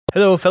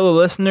Hello, fellow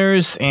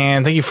listeners,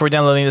 and thank you for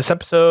downloading this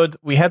episode.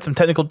 We had some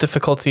technical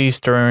difficulties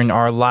during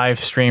our live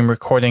stream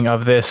recording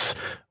of this,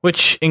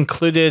 which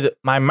included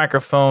my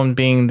microphone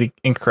being the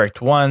incorrect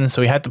one,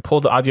 so we had to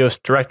pull the audio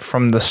direct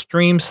from the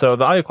stream, so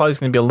the audio quality is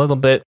going to be a little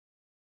bit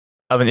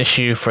of an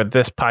issue for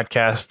this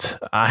podcast.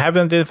 I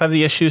haven't identified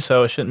the issue,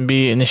 so it shouldn't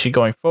be an issue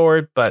going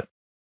forward, but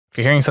if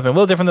you're hearing something a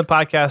little different than the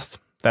podcast,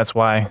 that's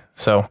why.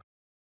 So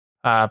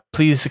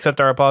please accept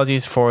our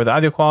apologies for the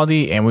audio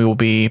quality, and we will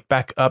be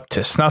back up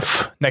to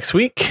snuff next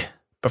week.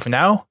 But for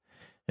now,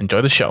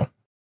 enjoy the show.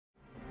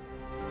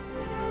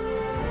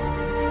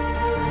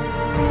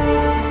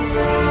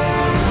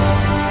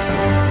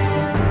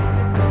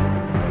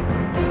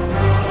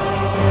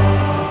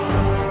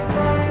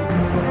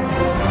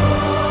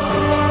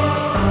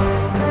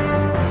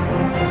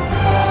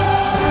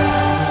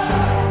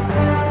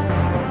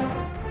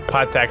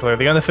 Podtacular,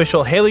 the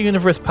unofficial Halo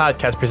Universe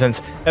podcast,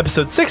 presents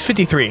episode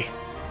 653,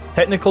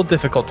 Technical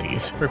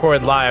Difficulties,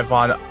 recorded live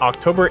on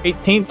October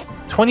 18th,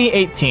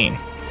 2018.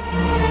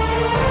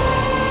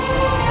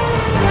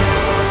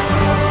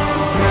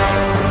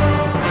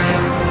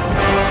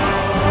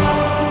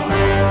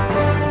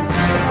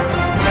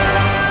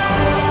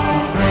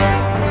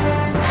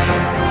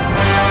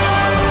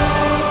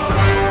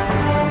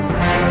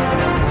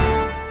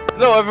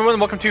 Hello, everyone.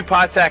 Welcome to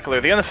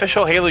Podtacular, the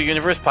unofficial Halo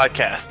Universe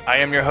podcast. I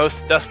am your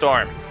host,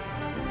 Duststorm.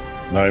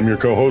 I am your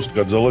co-host,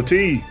 Godzilla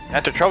T.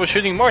 After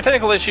troubleshooting more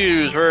technical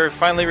issues, we're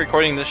finally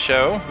recording this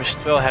show. We're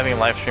still having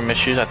live stream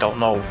issues. I don't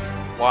know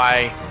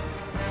why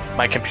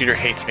my computer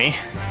hates me.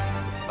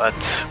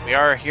 But we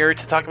are here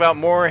to talk about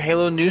more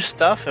Halo news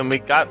stuff, and we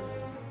got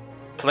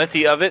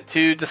plenty of it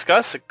to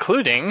discuss,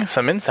 including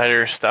some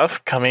insider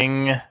stuff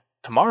coming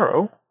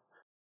tomorrow,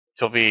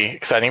 which will be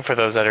exciting for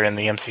those that are in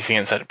the MCC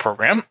Insider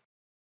program.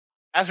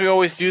 As we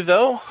always do,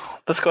 though,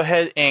 let's go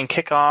ahead and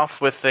kick off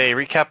with a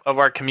recap of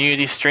our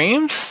community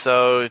streams.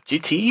 So,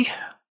 GT,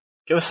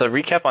 give us a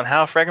recap on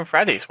how Fraggin'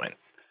 Fridays went.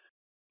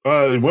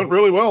 It went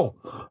really well.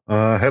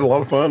 Had a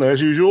lot of fun,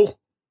 as usual.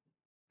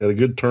 Had a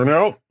good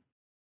turnout.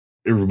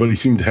 Everybody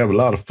seemed to have a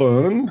lot of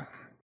fun.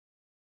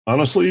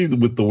 Honestly,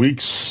 with the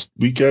week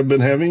I've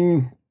been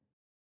having,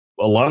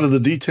 a lot of the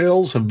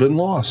details have been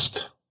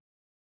lost.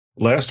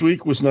 Last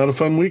week was not a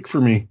fun week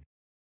for me.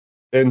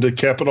 And to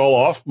cap it all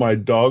off, my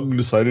dog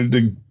decided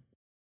to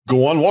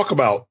go on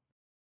walkabout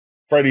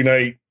Friday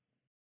night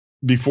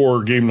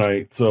before game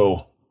night.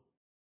 So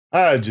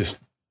I'm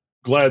just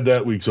glad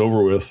that week's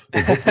over with.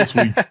 And hope this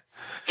week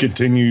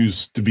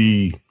continues to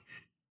be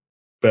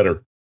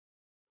better.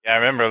 Yeah, I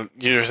remember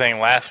you were saying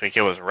last week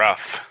it was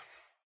rough.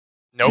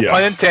 No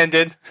pun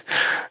intended.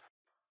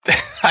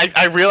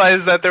 I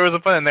realized that there was a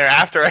pun in there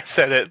after I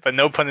said it, but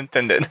no pun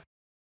intended.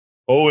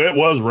 Oh, it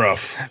was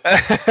rough.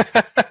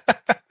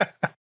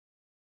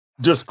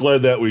 Just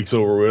glad that week's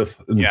over with,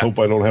 and hope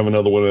I don't have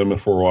another one of them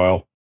for a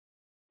while.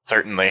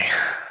 Certainly.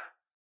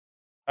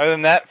 Other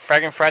than that,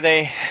 Fraggin'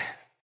 Friday,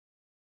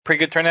 pretty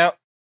good turnout?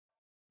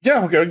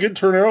 Yeah, we got a good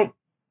turnout.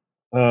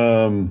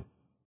 Played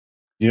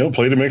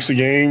a mix of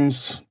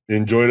games,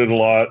 enjoyed it a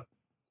lot.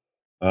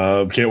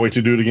 Can't wait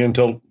to do it again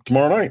until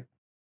tomorrow night.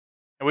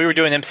 And we were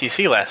doing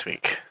MCC last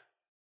week.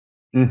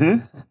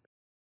 Mm-hmm.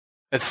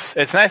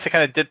 It's nice to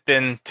kind of dip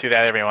into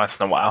that every once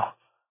in a while.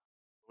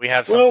 We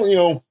have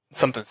some...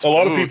 something a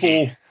lot of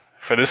people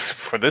for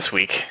this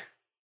week.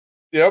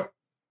 Yep.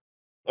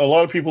 A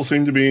lot of people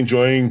seem to be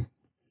enjoying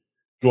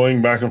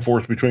going back and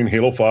forth between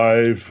Halo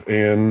 5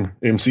 and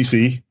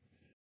MCC.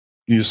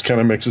 You just kind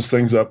of mixes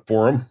things up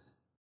for them.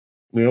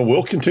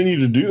 We'll continue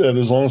to do that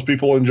as long as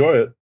people enjoy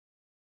it.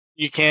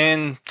 You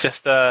can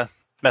just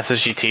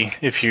message GT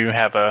if you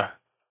have a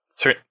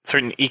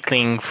certain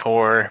inkling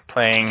for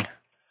playing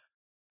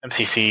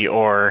MCC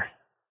or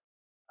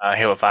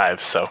Halo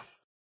 5. So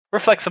we're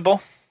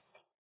flexible.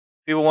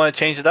 People want to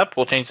change it up,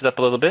 we'll change it up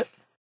a little bit.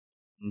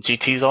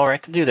 GT's all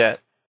right to do that.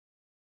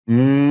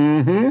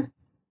 Mm-hmm.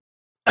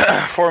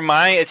 For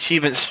my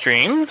achievement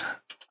stream,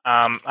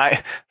 I'm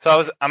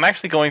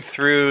actually going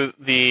through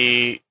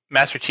the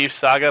Master Chief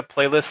Saga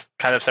playlist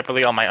kind of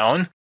separately on my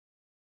own.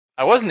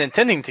 I wasn't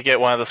intending to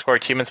get one of the score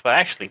achievements, but I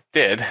actually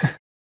did.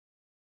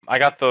 I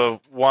got the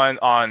one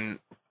on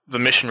the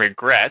Mission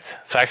Regret,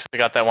 so I actually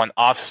got that one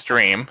off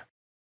stream.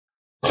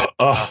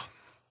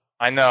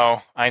 I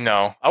know.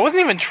 I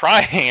wasn't even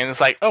trying, and it's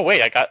like, oh,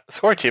 wait, I got a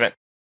score achievement.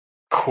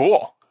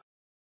 Cool.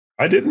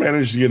 I did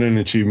manage to get an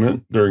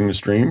achievement during the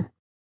stream.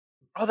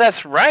 Oh,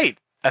 that's right.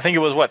 I think it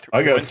was, what?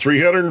 I got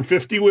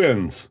 350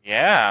 wins.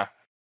 Yeah.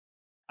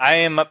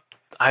 I'm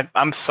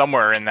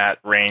somewhere in that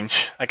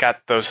range. I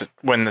got those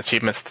win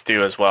achievements to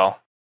do as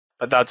well.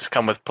 But that'll just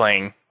come with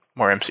playing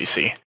more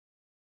MCC.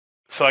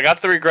 So I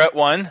got the Regret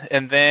one,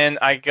 and then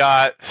I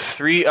got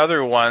 3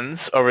 other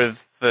ones over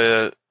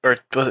the... Or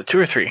was it 2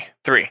 or 3?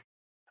 3.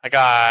 I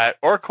got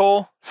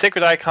Oracle,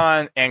 Sacred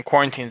Icon, and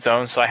Quarantine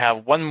Zone, so I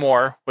have one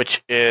more,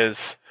 which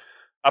is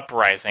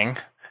Uprising,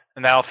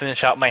 and that'll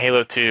finish out my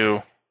Halo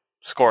 2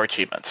 score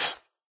achievements.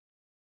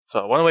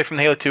 So one away from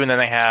Halo 2, and then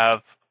I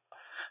have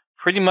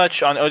pretty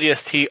much on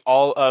ODST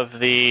all of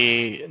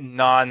the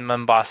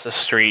non-Mombasa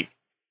Street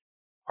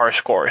our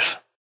scores.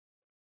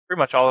 Pretty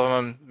much all of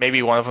them.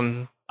 Maybe one of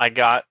them I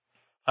got.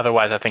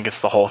 Otherwise, I think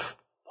it's the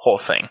whole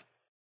thing.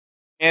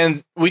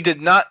 And we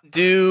did not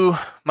do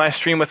my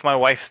stream with my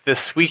wife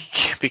this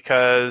week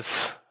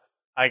because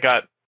we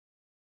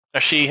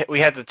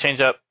had to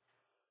change up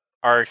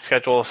our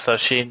schedule. So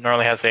she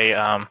normally has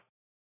a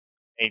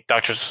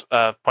doctor's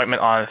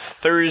appointment on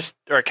Thursday,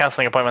 or a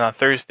counseling appointment on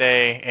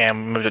Thursday, and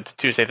we moved it to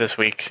Tuesday this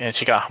week. And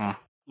she got home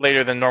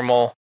later than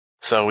normal,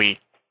 so we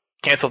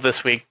canceled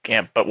this week.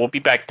 But we'll be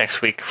back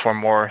next week for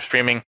more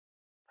streaming.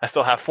 I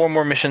still have 4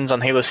 more missions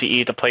on Halo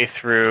CE to play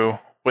through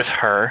with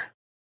her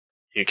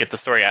to get the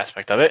story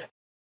aspect of it.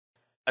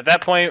 At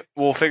that point,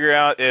 we'll figure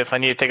out if I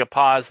need to take a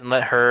pause and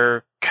let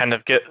her kind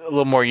of get a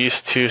little more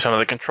used to some of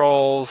the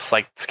controls,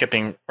 like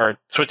skipping or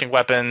switching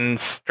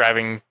weapons,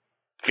 driving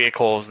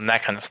vehicles, and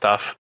that kind of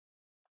stuff.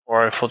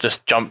 Or if we'll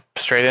just jump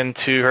straight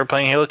into her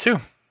playing Halo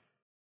 2.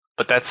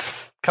 But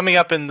that's coming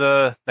up in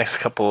the next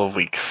couple of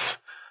weeks.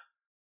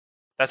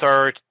 That's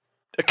our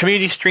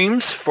community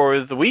streams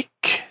for the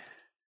week.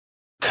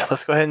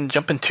 Let's go ahead and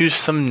jump into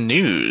some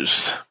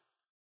news.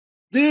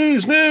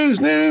 News.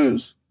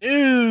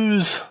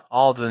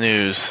 All the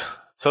news.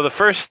 So the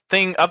first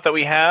thing up that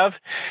we have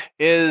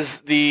is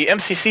the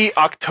MCC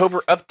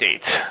October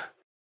update.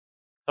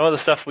 Some of the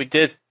stuff we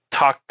did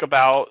talk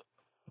about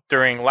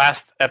during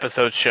last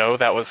episode's show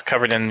that was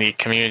covered in the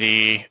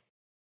community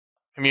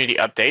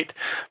update,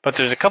 but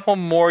there's a couple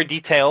more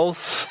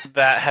details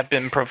that have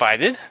been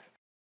provided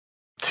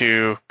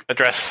to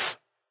address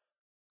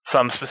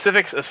some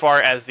specifics as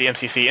far as the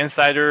MCC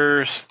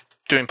Insiders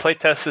doing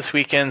playtests this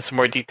weekend, some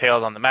more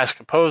details on the Match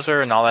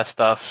Composer and all that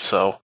stuff.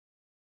 So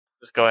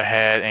just go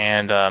ahead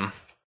and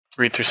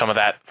read through some of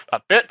that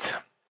a bit.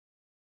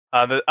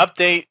 The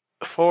update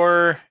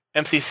for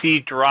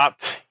MCC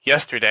dropped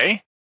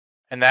yesterday,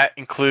 and that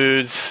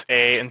includes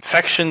a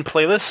infection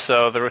playlist.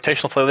 So the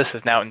rotational playlist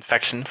is now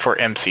infection for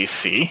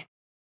MCC.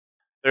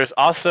 There's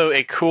also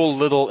a cool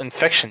little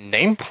infection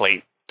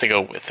nameplate to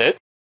go with it,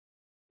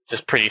 which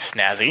is pretty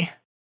snazzy.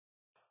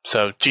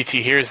 So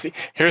GT,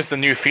 here's the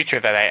new feature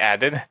that I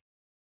added.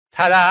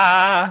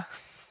 Ta-da!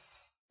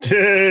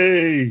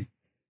 Yay!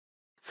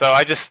 So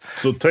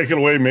take it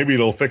away. Maybe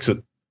it'll fix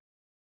it.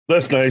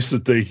 That's nice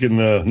that they can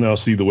now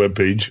see the web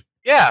page.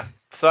 Yeah.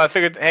 So I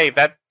figured, hey,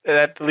 that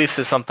at least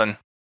is something.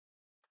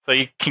 So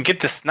you can get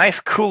this nice,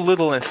 cool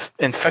little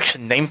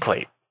infection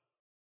nameplate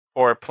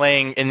for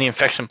playing in the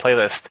infection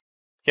playlist.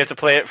 You have to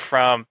play it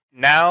from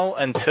now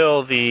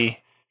until the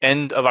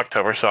end of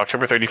October, so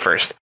October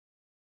 31st.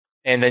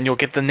 And then you'll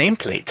get the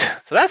nameplate.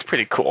 So that's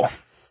pretty cool.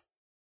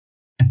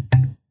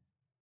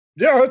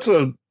 Yeah, that's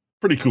a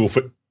pretty cool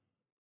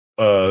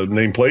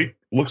nameplate.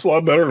 Looks a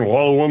lot better than a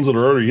lot of the ones that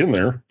are already in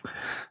there.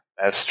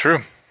 That's true.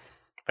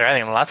 They're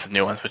adding lots of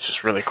new ones, which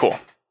is really cool.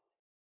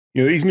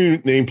 You know, these new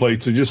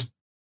nameplates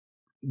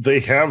they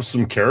have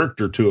some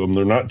character to them.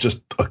 They're not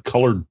just a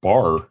colored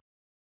bar.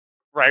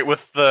 Right,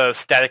 with the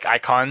static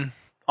icon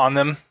on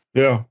them.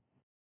 Yeah.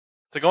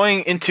 So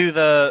going into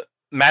the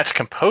Match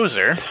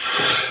Composer,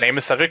 name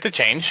is subject to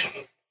change.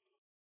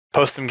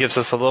 Postum gives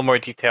us a little more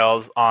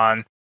details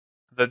on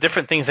the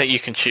different things that you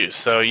can choose.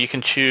 So you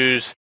can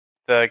choose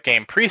the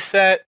game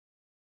preset,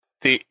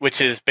 which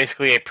is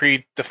basically a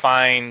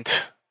predefined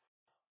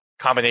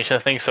combination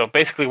of things. So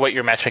basically what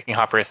your matchmaking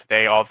hopper is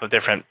today, all the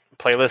different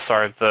playlists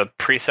are the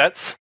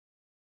presets.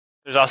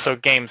 There's also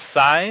game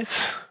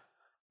size,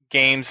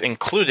 games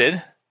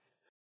included,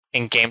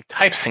 and game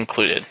types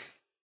included.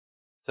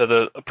 So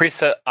the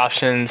preset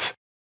options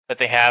that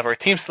they have are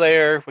Team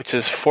Slayer, which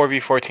is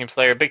 4v4 Team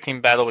Slayer, Big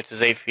Team Battle, which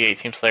is 8v8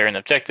 Team Slayer and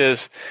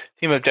Objectives,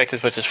 Team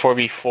Objectives, which is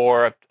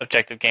 4v4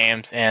 Objective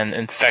Games, and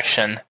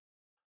Infection,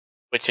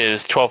 which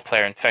is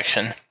 12-player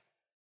Infection.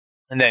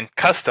 And then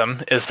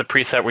Custom is the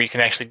preset where you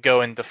can actually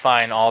go and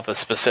define all the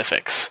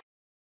specifics.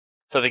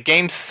 So the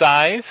game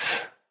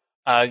size,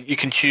 you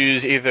can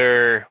choose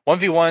either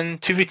 1v1,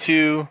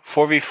 2v2,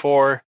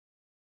 4v4,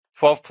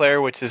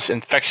 12-player, which is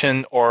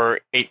Infection, or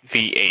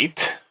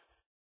 8v8.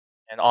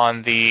 And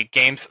on the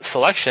games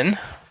selection,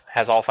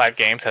 has all 5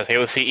 games, has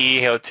Halo CE,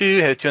 Halo 2,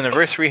 Halo 2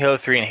 Anniversary, Halo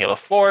 3, and Halo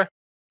 4. And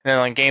then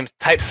on game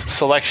types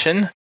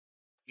selection,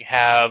 you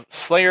have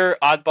Slayer,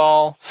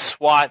 Oddball,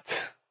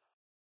 SWAT,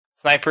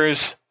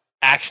 Snipers,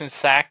 Action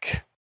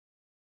Sack,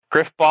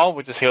 Griffball,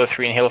 which is Halo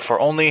 3 and Halo 4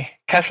 only,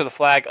 Capture the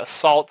Flag,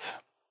 Assault,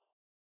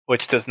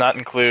 which does not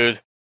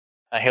include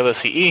Halo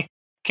CE,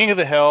 King of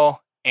the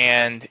Hill,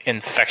 and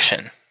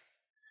Infection.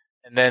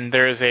 And then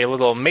there's a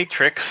little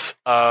matrix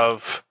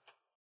of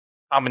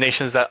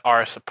combinations that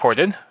are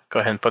supported. Go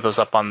ahead and put those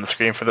up on the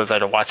screen for those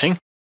that are watching.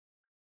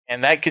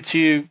 And that gets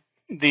you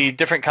the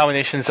different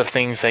combinations of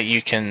things that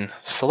you can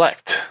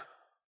select.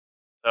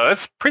 So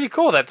it's pretty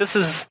cool that this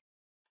is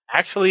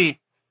actually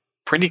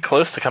pretty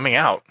close to coming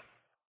out.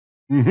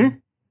 Mm-hmm.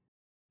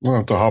 I'll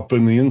have to hop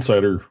in the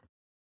Insider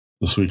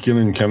this weekend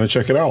and kind of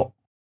check it out.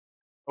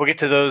 We'll get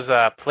to those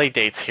play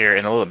dates here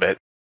in a little bit.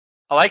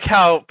 I like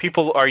how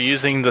people are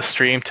using the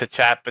stream to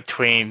chat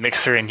between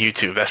Mixer and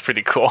YouTube. That's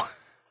pretty cool.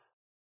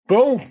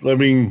 Well, I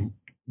mean,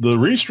 the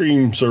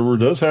Restream server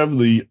does have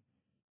the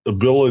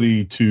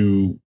ability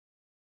to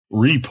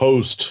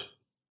repost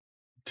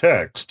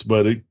text,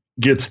 but it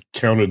gets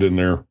counted in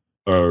there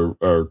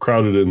or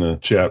crowded in the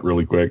chat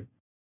really quick.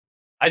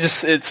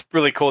 It's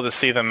really cool to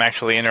see them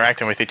actually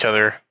interacting with each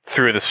other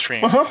through the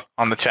stream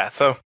on the chat.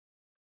 So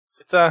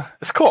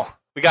it's cool.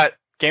 We got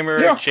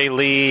Gamer Jay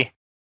Lee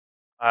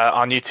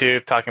on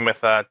YouTube talking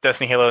with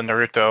Destiny, Halo, and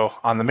Naruto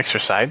on the Mixer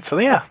side. So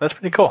yeah, that's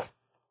pretty cool.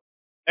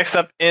 Next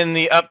up in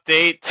the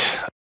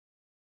update,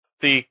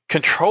 the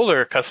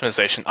controller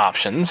customization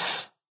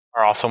options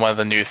are also one of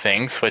the new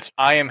things, which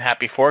I am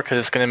happy for because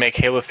it's going to make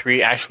Halo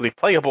 3 actually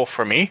playable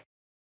for me,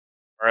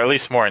 or at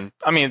least more.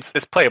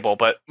 It's playable,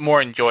 but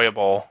more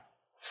enjoyable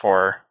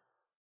for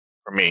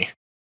me.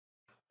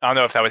 I don't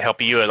know if that would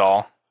help you at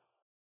all.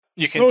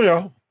 You can. Oh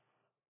yeah,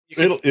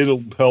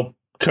 it'll help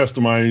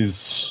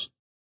customize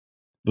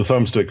the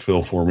thumbstick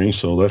feel for me,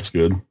 so that's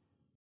good.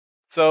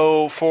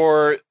 So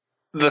for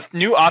the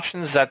new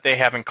options that they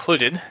have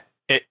included,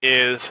 it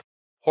is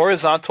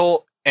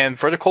horizontal and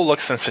vertical look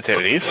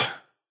sensitivities.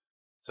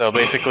 So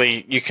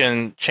basically, you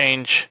can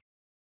change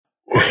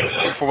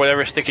for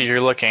whatever sticky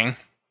you're looking,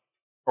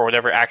 or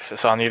whatever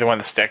axis on either one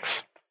of the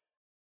sticks.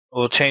 It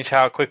will change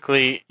how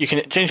quickly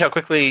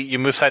you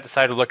move side to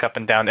side or look up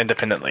and down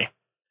independently.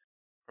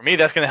 For me,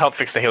 that's going to help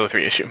fix the Halo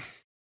 3 issue.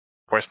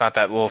 Of course, not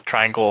that little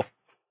triangle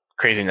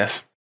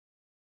craziness.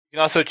 You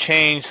can also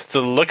change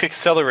the look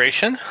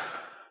acceleration,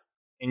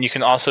 and you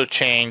can also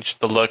change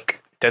the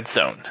look dead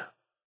zone.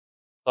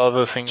 All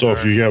those things. So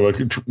if you have one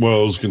of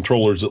those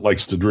controllers that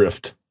likes to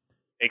drift.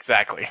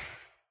 Exactly.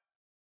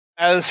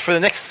 As for the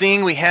next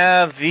thing, we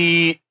have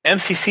the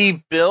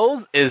MCC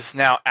build is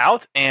now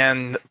out,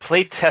 and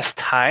playtest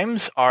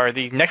times are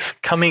the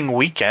next coming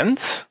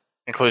weekends,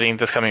 including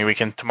this coming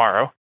weekend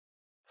tomorrow.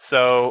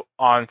 So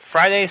on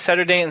Friday,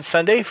 Saturday, and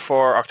Sunday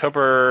for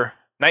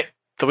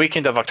the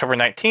weekend of October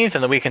 19th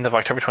and the weekend of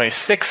October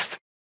 26th,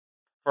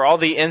 for all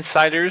the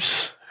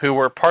insiders who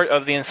were part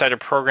of the insider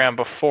program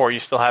before, you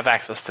still have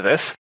access to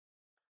this.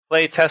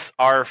 Playtests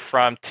are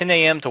from 10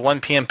 a.m. to 1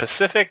 p.m.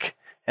 Pacific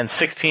and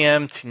 6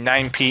 p.m. to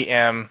 9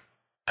 p.m.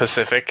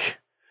 Pacific,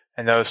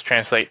 and those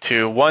translate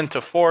to 1 to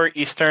 4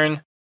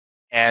 Eastern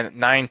and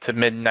 9 to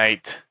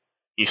midnight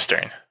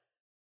Eastern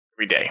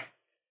every day.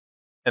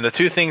 And the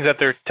two things that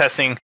they're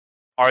testing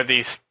are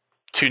these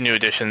two new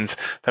additions,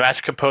 the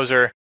Match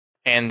Composer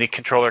and the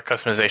controller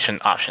customization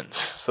options.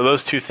 So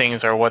those two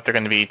things are what they're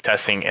going to be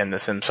testing in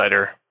this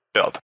Insider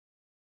build.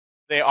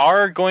 They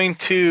are going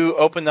to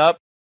open up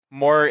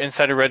more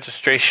Insider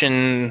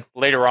registration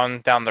later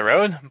on down the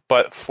road,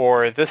 but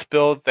for this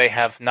build, they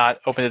have not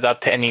opened it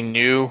up to any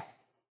new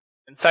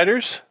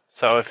Insiders.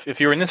 So if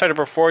you were an Insider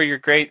before, you're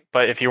great,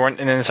 but if you weren't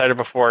an Insider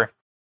before,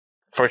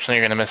 unfortunately,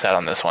 you're going to miss out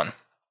on this one.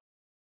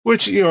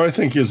 Which, I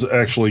think is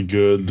actually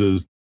good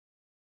to,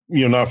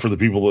 not for the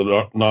people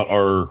that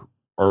are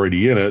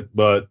already in it,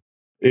 but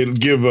it'll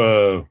give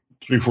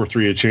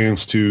 343 a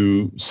chance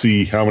to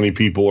see how many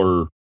people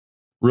are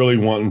really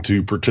wanting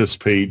to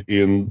participate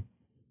in,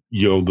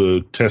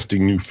 the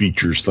testing new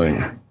features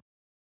thing.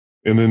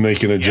 And then they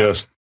can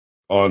adjust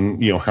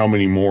on, how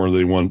many more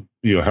they want,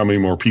 how many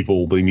more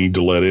people they need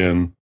to let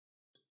in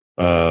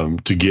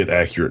to get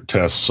accurate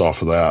tests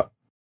off of that.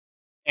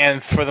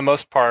 And for the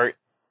most part,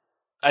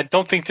 I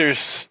don't think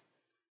there's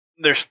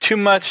too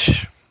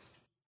much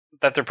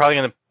that they're probably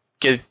going to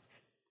get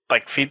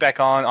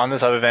feedback on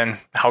this, other than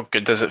how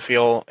good does it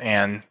feel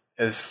and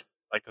does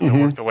it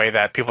work the way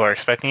that people are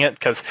expecting it?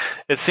 Because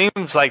it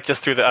seems like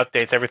just through the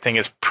updates, everything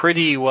is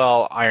pretty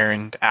well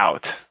ironed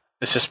out.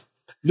 It's just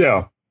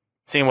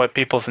seeing what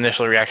people's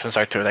initial reactions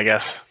are to it, I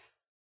guess.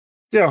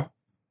 Yeah,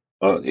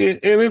 and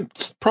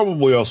it's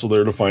probably also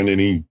there to find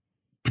any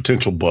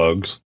potential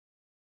bugs.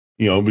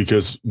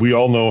 Because we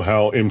all know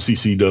how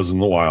MCC does in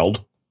the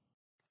wild.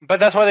 But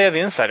that's why they have the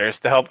insiders,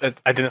 to help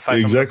identify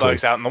some of the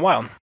bugs out in the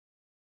wild.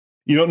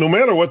 No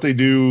matter what they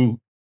do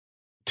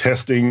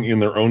testing in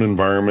their own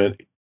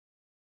environment,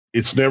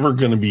 it's never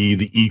going to be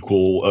the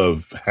equal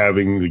of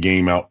having the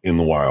game out in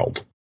the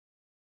wild.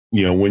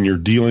 When you're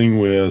dealing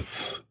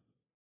with...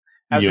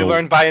 As we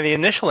learned by the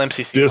initial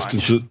MCC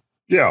distances. launch.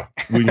 Yeah,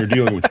 when you're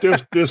dealing with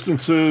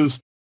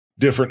distances,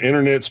 different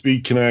internet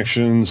speed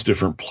connections,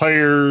 different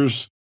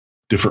players,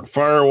 different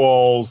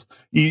firewalls,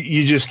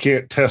 you just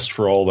can't test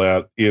for all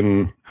that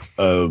in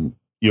a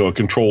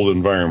controlled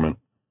environment.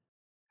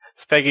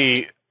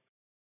 Speggy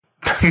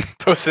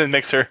posted in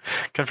Mixer,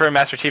 confirmed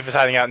Master Chief is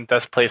hiding out in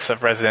Dust's place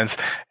of residence.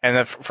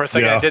 And for a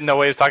second, I didn't know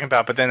what he was talking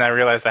about, but then I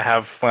realized I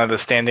have one of the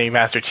standing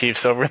Master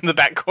Chiefs over in the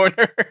back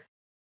corner.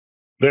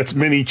 That's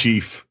Mini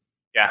Chief.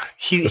 Yeah.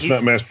 That's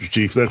not Master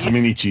Chief. That's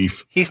Mini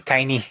Chief. He's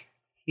tiny.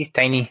 I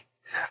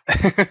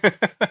think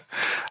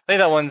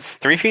that one's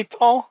 3 feet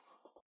tall.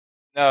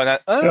 No,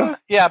 not.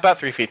 About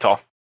 3 feet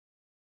tall.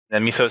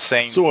 And Miso's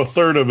saying... So a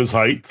third of his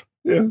height.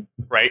 Yeah.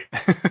 Right.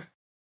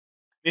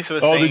 Miso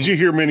was saying... did you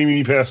hear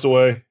Mini passed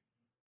away?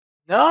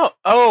 No.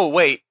 Oh,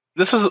 wait.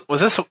 This was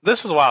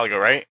a while ago,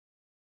 right?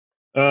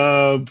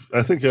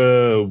 I think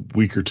a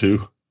week or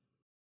two.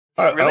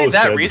 Really? I was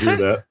that sad recent?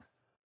 to hear that.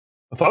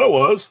 I thought it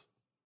was.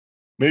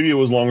 Maybe it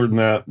was longer than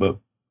that, but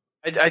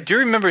I do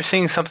remember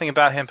seeing something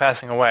about him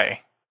passing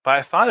away, but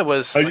I thought it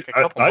was like a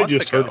couple I months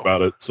just ago. heard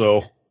about it,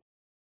 so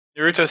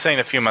Naruto's saying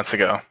a few months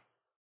ago.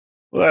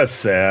 well, that's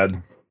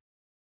sad.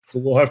 So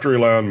we'll have to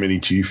rely on Mini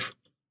Chief.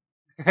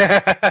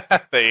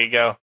 There you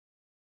go.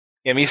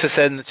 Yeah, Misa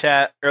said in the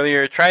chat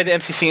earlier, tried the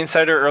MCC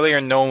Insider earlier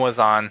and no one was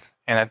on,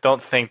 and I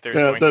don't think there's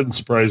Yeah, that doesn't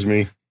surprise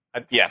me.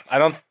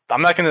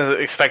 I'm not going to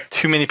expect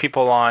too many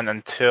people on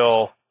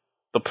until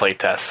the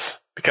playtests,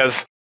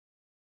 because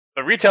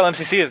the retail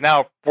MCC is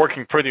now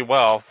working pretty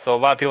well, so a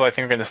lot of people I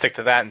think are going to stick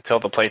to that until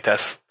the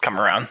playtests come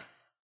around.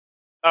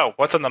 Oh,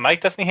 what's on the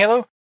mic, Destiny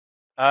Halo?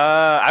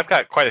 I've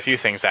got quite a few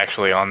things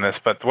actually on this,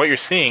 but what you're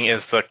seeing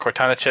is the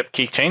Cortana chip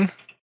keychain.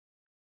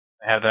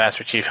 I have the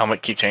Master Chief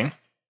helmet keychain.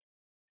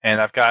 And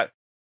I've got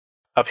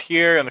up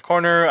here in the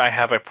corner, I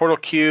have a Portal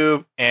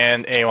Cube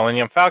and a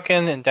Millennium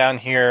Falcon, and down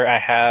here I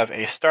have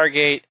a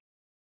Stargate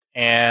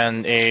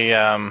and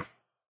a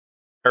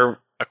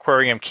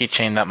aquarium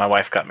keychain that my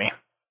wife got me.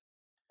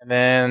 And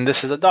then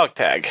this is a dog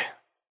tag. It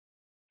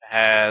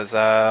has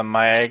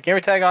my gamer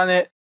tag on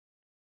it,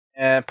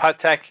 and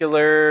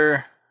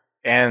Podtacular,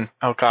 and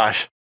oh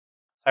gosh,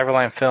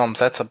 Cyberline Films.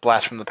 That's a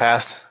blast from the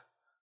past.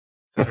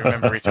 So I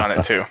remember reach on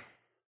it too.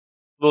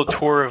 Little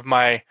tour of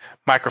my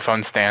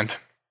microphone stand.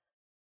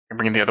 I'm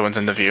bringing the other ones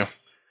into view.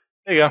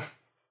 There you go.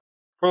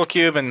 Portal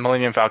Cube and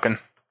Millennium Falcon.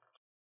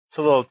 It's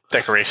a little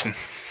decoration.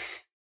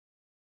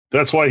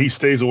 That's why he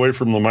stays away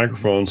from the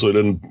microphone so he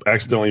doesn't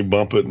accidentally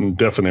bump it and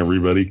deafen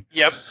everybody.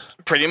 Yep,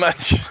 pretty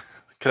much.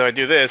 Because if I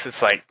do this,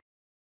 it's like,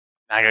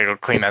 I gotta go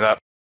clean that up.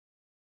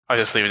 I'll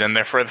just leave it in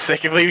there for the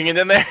sake of leaving it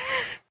in there.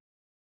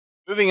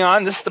 Moving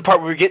on, this is the part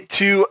where we get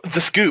to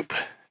the scoop.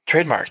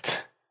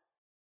 Trademarked.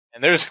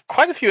 And there's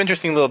quite a few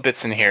interesting little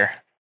bits in here.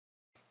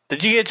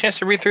 Did you get a chance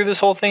to read through this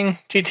whole thing,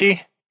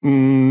 GT?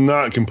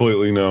 Not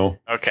completely, no.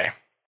 Okay.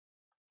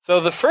 So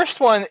the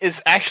first one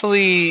is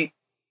actually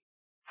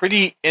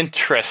pretty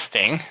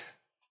interesting.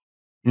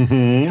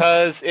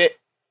 Because it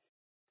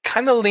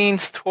kind of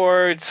leans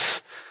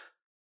towards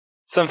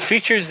some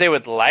features they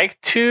would like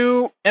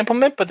to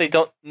implement, but they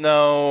don't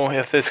know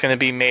if it's going to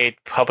be made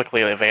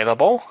publicly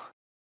available.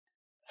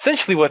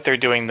 Essentially what they're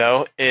doing,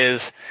 though,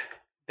 is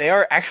they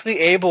are actually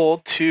able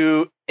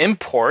to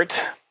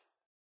import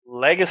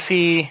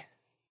legacy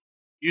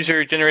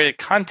user-generated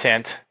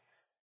content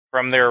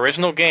from their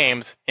original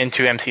games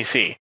into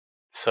MCC.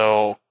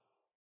 So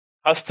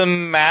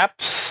custom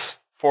maps,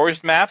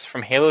 forged maps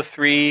from Halo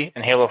 3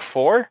 and Halo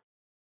 4,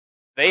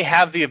 they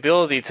have the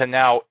ability to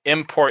now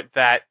import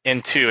that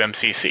into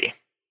MCC,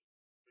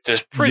 which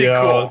is pretty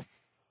cool.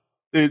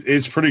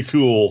 It's pretty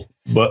cool,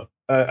 but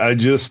I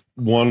just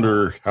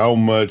wonder how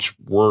much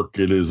work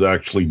it is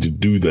actually to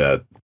do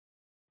that.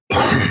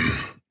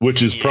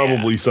 Which is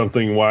probably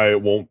something why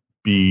it won't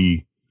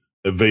be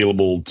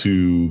available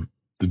to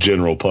the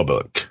general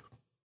public.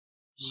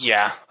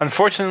 Yeah.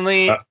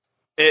 Unfortunately,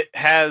 it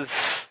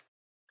has...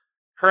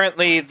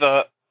 Currently,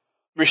 the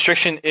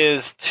restriction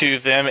is to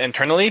them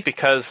internally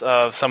because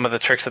of some of the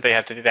tricks that they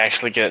have to do to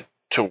actually get it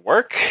to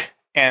work.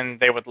 And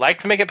they would like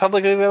to make it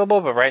publicly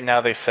available, but right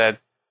now they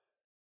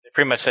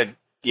pretty much said,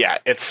 yeah,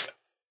 it's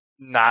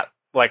not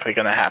likely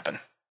going to happen.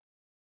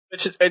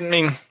 Which is, I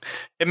mean,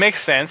 it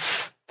makes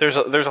sense. There's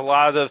a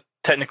lot of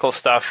technical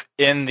stuff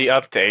in the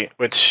update,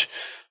 which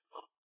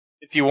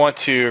if you want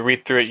to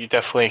read through it, you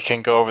definitely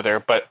can go over there.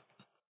 But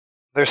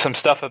there's some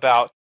stuff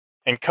about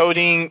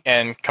encoding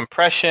and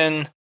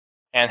compression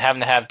and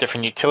having to have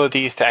different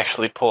utilities to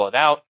actually pull it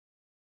out.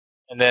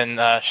 And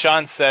then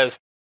Sean says,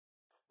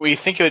 we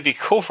think it would be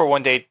cool for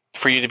one day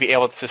for you to be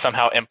able to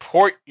somehow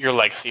import your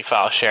legacy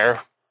file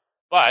share,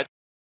 but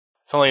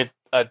it's only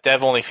a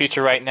dev-only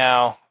feature right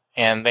now,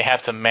 and they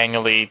have to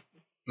manually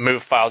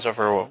move files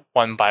over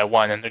one by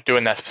one, and they're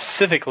doing that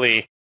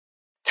specifically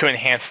to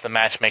enhance the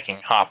matchmaking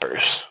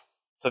hoppers.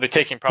 So they're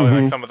taking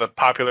probably like some of the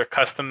popular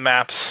custom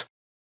maps.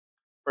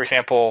 For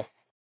example,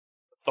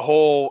 the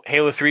whole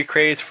Halo 3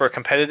 craze for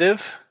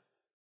competitive.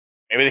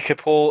 Maybe they could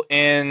pull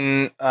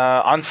in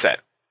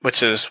Onset,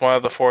 which is one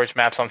of the forged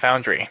maps on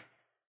Foundry.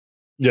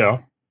 Yeah.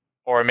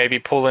 Or maybe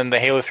pull in the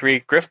Halo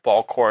 3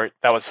 Griffball court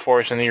that was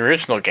forged in the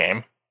original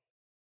game.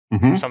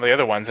 Some of the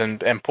other ones,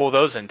 and pull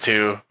those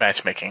into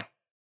matchmaking.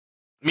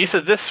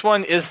 Misa, this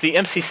one is the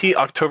MCC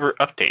October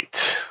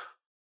update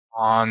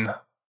on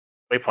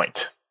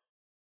Waypoint.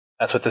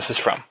 That's what this is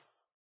from.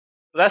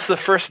 That's the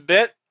first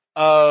bit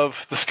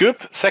of the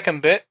scoop.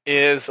 Second bit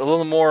is a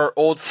little more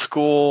old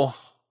school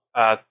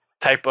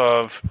type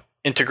of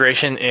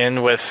integration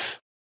in with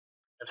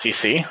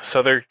MCC.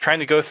 So they're trying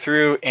to go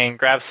through and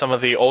grab some of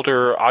the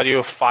older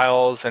audio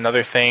files and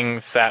other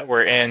things that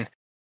were in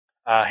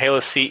Halo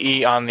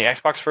CE on the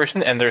Xbox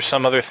version, and there's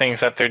some other things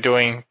that they're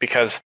doing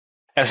because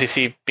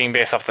MCC, being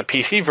based off the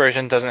PC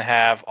version, doesn't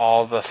have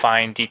all the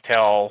fine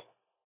detail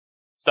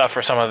stuff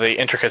or some of the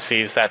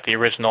intricacies that the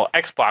original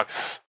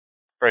Xbox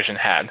version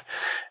had.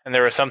 And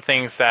there were some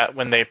things that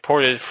when they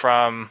ported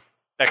from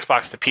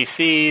Xbox to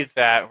PC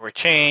that were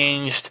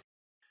changed.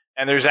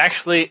 And there's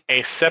actually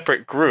a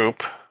separate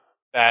group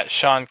that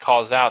Sean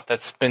calls out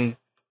that's been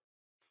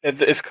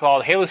It's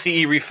called Halo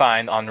CE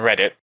Refined on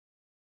Reddit.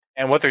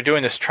 And what they're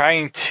doing is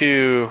trying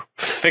to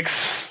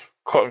fix,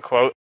 quote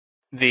unquote,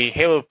 the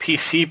Halo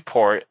PC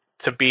port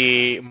to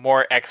be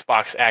more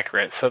Xbox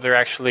accurate. So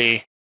they're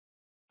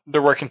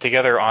working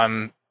together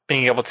on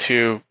being able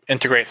to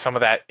integrate some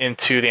of that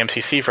into the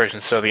MCC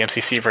version. So the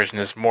MCC version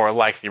is more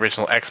like the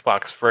original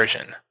Xbox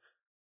version.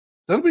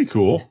 That'll be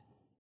cool.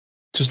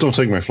 Just don't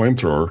take my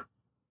flamethrower.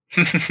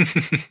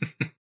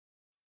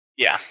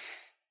 Yeah.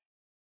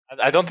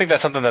 I don't think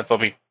that's something that they'll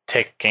be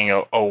taking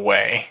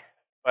away.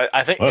 But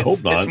I think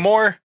it's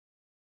more...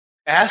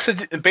 It has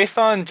to, based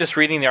on just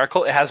reading the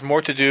article, it has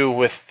more to do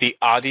with the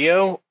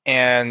audio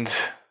and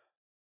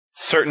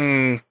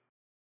certain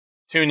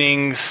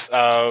tunings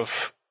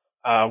of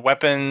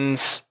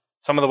weapons,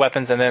 some of the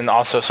weapons, and then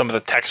also some of the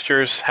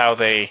textures, how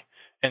they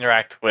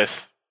interact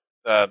with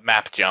the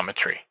map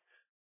geometry.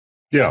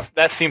 Yeah.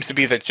 That seems to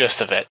be the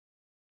gist of it.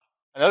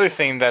 Another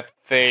thing that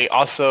they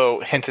also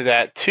hinted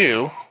at,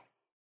 too,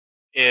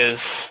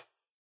 is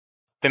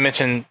they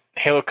mentioned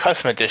Halo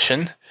Custom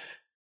Edition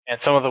and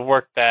some of the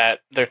work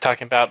that they're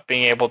talking about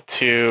being able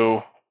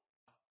to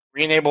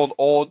re-enable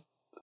old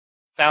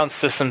sound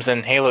systems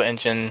in Halo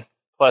Engine,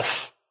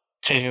 plus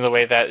changing the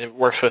way that it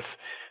works with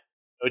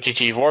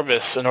OGG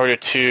Vorbis in order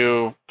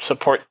to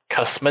support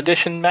Custom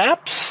Edition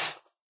maps.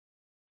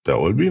 That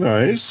would be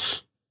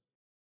nice.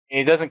 And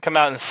he doesn't come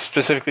out and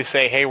specifically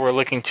say, hey, we're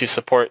looking to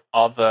support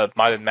all the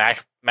modded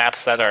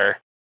maps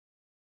that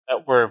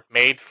were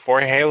made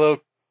for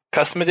Halo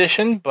Custom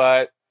Edition,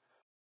 but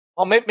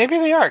well, maybe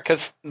they are,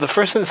 because the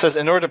first sentence says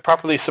in order to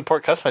properly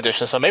support Custom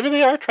Edition, so maybe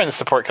they are trying to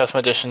support Custom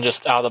Edition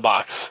just out of the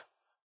box.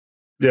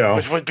 Yeah.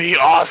 Which would be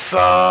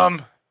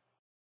awesome!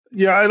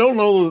 Yeah, I don't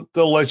know that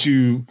they'll let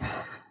you...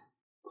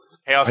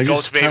 Chaos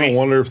Ghost, just kind of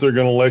wonder if they're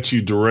going to let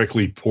you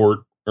directly port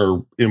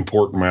or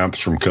import maps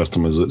from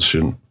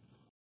customization.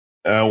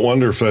 I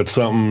wonder if that's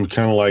something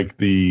kind of like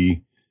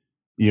the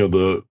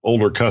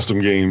older custom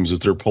games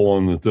that they're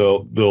pulling, that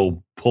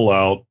they'll pull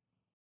out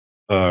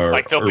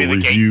like they'll be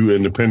review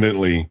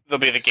independently. They'll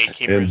be the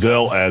gatekeepers. And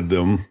they'll add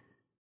them.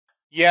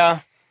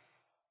 Yeah.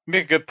 Be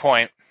a good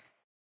point.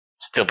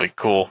 Still be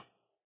cool.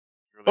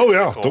 Really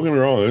cool. Don't get me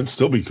wrong. It'd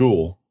still be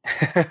cool.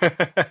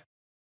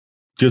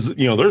 Because,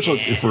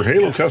 for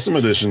Halo Custom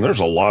Edition,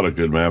 there's a lot of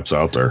good maps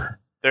out there.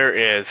 There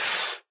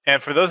is.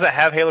 And for those that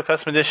have Halo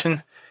Custom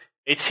Edition,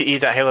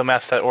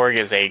 hce.halomaps.org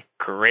is a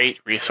great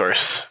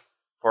resource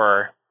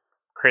for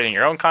creating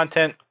your own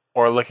content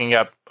or looking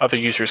up other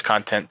users'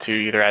 content to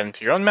either add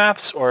into your own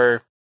maps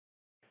or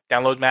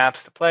download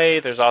maps to play.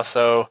 There's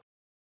also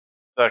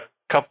a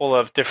couple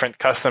of different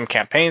custom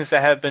campaigns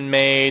that have been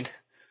made.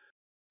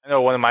 I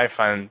know one of my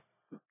fun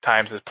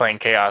times is playing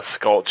Chaos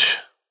Gulch.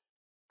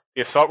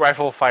 The assault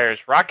rifle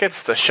fires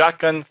rockets. The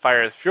shotgun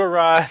fires fuel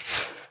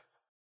rods.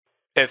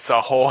 It's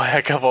a whole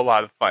heck of a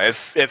lot of fun.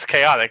 It's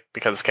chaotic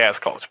because it's Chaos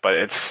Gulch, but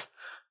it's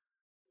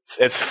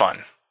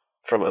fun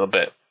for a little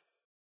bit.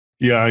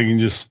 Yeah, I can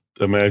just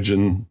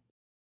imagine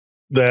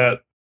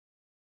that.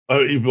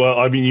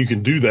 You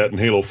can do that in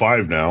Halo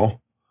 5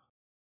 now,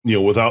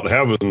 without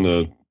having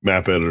the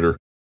map editor.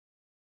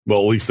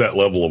 Well, at least that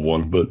level of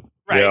one. But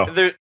right.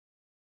 Yeah,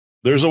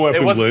 there's a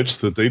weapon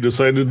glitch that they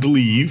decided to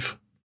leave.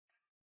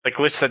 The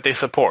glitch that they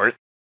support.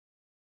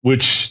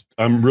 Which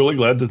I'm really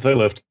glad that they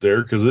left it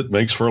there, because it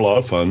makes for a lot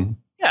of fun.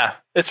 Yeah,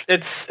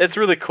 it's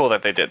really cool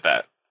that they did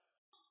that.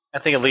 I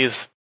think it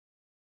leaves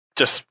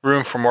just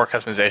room for more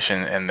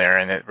customization in there,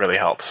 and it really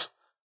helps.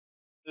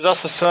 There's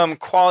also some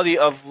quality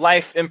of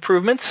life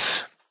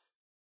improvements.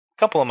 A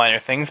couple of minor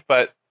things,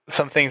 but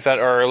some things that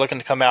are looking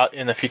to come out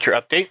in a future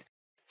update.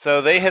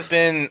 So they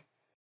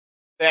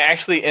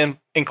actually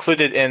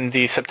included in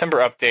the September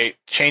update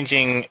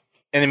changing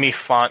enemy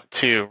font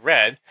to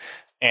red,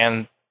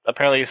 and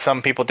apparently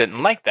some people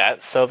didn't like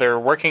that, so they're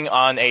working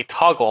on a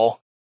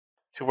toggle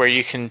to where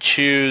you can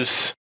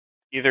choose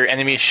either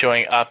enemies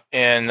showing up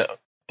in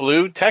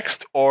blue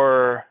text,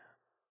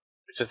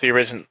 which is the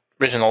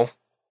original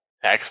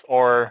text,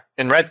 or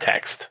in red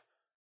text.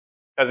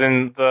 Because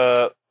in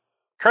the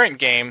current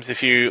games,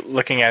 if you're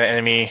looking at an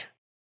enemy,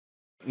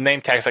 name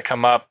tags that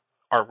come up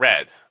are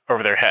red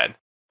over their head.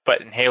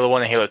 But in Halo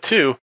 1 and Halo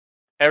 2,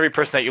 every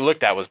person that you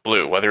looked at was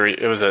blue, whether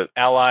it was an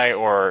ally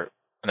or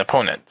an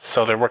opponent.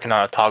 So they're working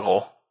on a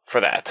toggle for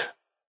that.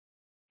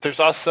 There's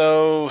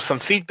also some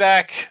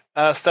feedback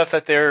stuff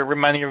that they're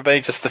reminding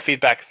everybody, just the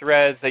feedback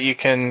threads that you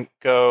can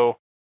go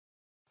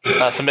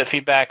submit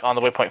feedback on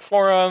the Waypoint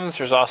forums.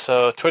 There's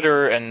also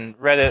Twitter and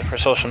Reddit for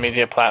social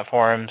media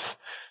platforms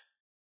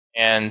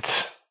and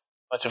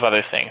a bunch of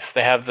other things.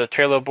 They have the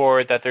Trello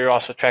board that they're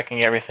also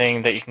tracking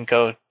everything that you can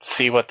go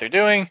see what they're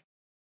doing.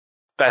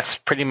 That's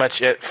pretty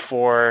much it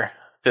for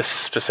this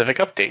specific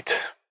update.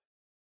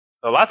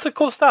 So lots of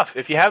cool stuff.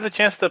 If you have the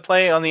chance to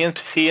play on the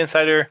MCC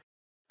Insider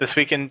this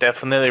weekend,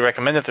 definitely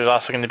recommend it. There's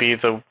also going to be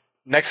the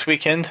next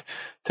weekend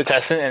to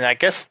test it, and I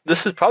guess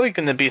this is probably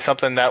going to be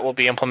something that will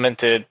be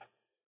implemented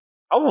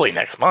probably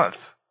next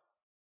month,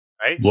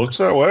 right? Looks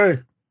that way.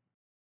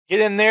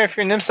 Get in there if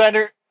you're an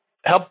Insider,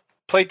 help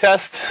play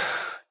test,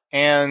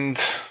 and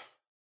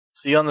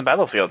see you on the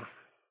battlefield.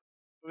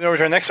 Moving over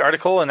to our next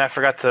article, and I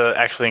forgot to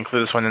actually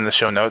include this one in the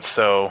show notes,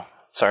 so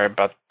sorry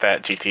about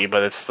that, GT,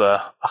 but it's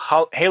the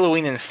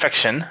Halloween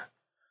infection.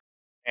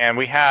 And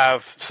we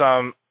have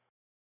some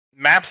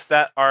maps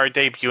that are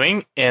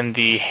debuting in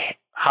the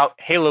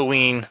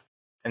Halloween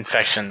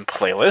infection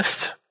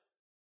playlist.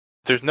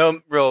 There's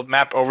no real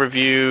map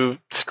overview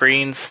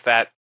screens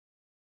that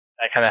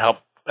kind of help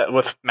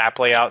with map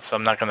layout, so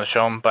I'm not going to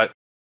show them, but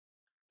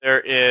there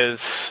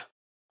is,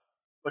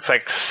 looks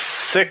like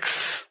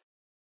six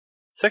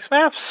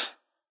maps?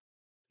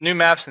 New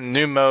maps and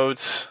new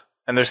modes,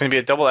 and there's going to be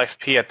a double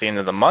XP at the end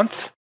of the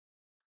month.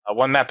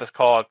 One map is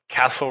called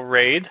Castle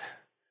Raid.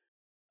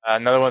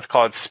 Another one's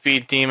called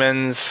Speed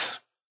Demons,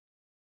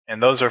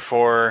 and those are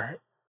for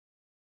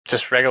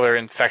just regular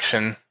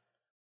infection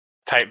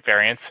type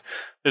variants.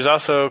 There's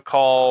also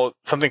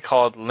something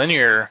called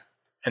linear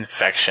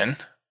infection.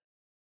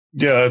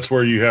 Yeah, that's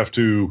where you have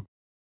to,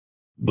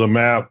 the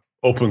map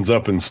opens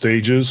up in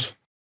stages,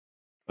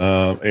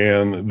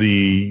 and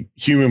the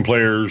human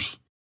players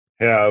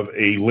have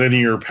a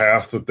linear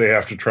path that they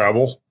have to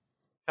travel.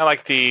 Kind of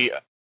like the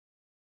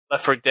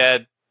Left 4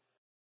 Dead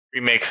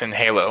remakes in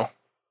Halo.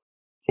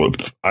 Well,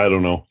 I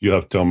don't know. You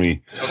have to tell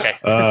me. Okay.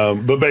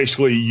 But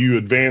basically, you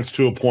advance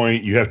to a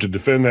point. You have to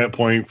defend that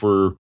point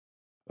for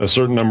a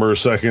certain number of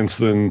seconds.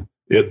 Then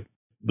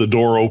the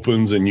door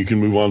opens and you can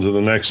move on to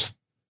the next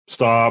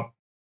stop.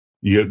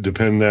 You have to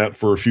defend that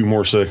for a few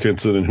more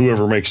seconds, and then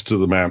whoever makes it to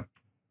the map,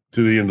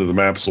 to the end of the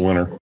map, is the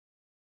winner.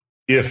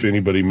 If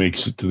anybody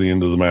makes it to the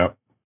end of the map.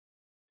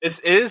 It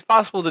is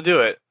possible to do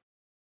it.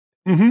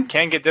 Mm-hmm.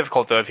 Can get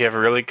difficult, though, if you have a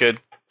really good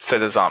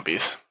set of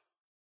zombies.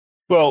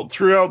 Well,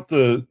 throughout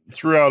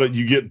it,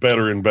 you get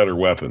better and better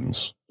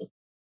weapons, which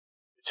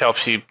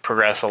helps you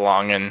progress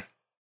along and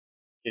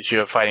gives you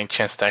a fighting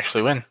chance to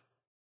actually win.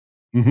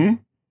 Mm-hmm.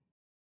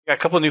 Got a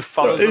couple of new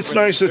follows. It's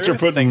nice that they're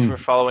putting. Thanks for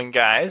following,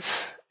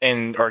 guys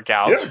or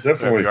gals. Yeah,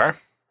 definitely. You are.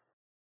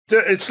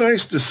 It's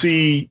nice to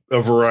see a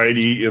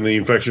variety in the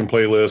infection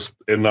playlist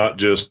and not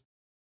just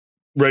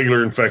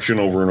regular infection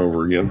over and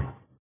over again.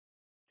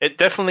 It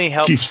definitely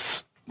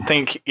helps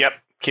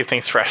keep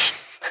things fresh.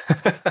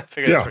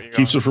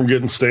 Keeps it from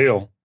getting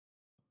stale.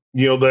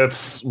 You know,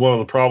 that's one of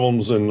the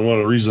problems, and one of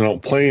the reasons I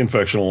don't play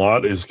infection a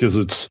lot is because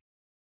it's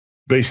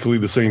basically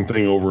the same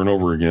thing over and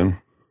over again.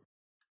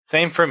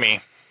 Same for me.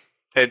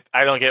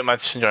 I don't get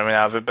much enjoyment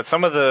out of it, but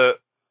some of the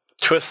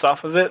twists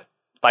off of it,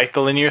 like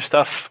the linear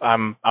stuff,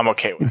 I'm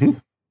okay with. Mm-hmm.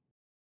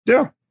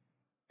 Yeah.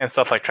 And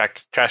stuff like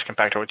Trash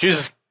Compactor, which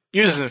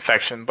uses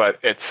infection, but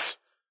it's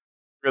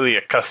really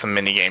a custom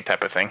minigame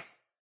type of thing.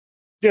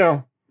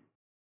 Yeah.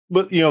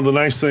 But, you know, the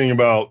nice thing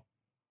about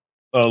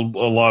a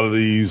lot of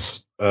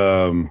these,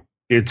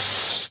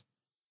 it's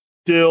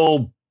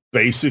still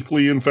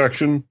basically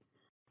infection.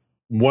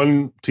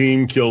 One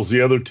team kills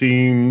the other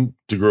team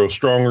to grow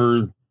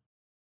stronger.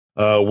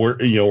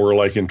 Where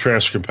like in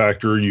Trash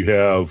Compactor, you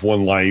have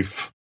one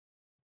life.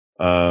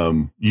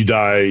 You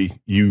die,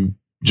 you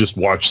just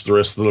watch the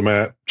rest of the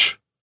match.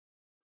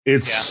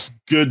 It's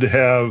good to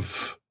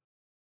have,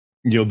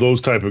 those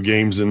type of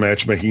games in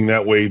matchmaking.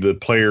 That way the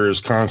player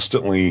is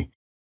constantly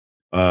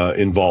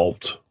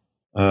involved.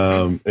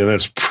 And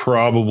that's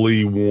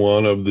probably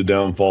one of the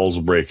downfalls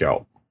of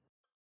Breakout.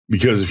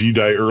 Because if you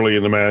die early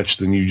in the match,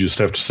 then you just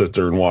have to sit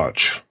there and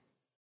watch.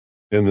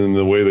 And then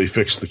the way they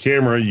fix the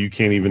camera, you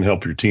can't even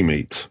help your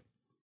teammates.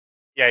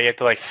 Yeah, you have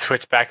to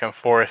switch back and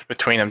forth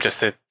between them just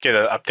to get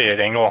an updated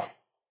angle.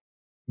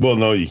 Well,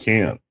 no, you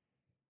can't.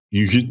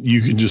 You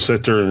can just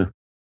sit there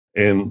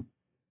and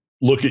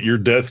look at your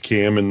death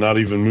cam and not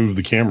even move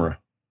the camera.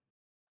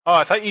 Oh,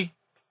 I thought you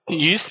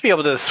used to be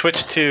able to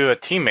switch to a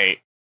teammate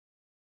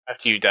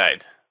after you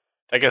died.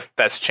 I guess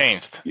that's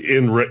changed.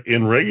 In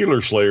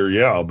regular Slayer,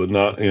 yeah, but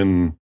not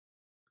in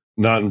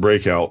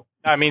Breakout.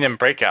 I mean in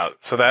Breakout.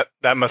 So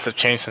that must have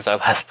changed since I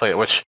last played it,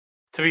 which,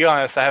 to be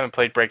honest, I haven't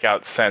played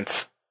Breakout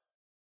since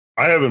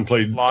launch.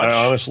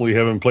 I honestly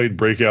haven't played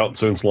Breakout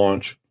since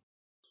launch.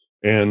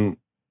 And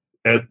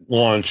at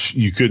launch,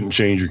 you couldn't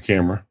change your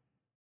camera.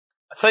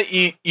 I thought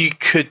you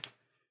could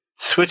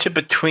switch it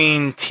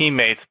between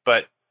teammates,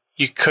 but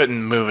you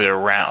couldn't move it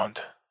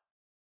around.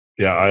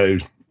 Yeah,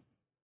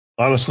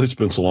 honestly, it's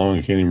been so long,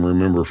 I can't even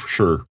remember for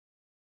sure.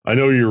 I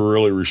know you were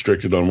really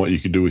restricted on what you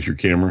could do with your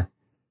camera.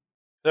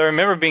 I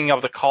remember being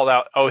able to call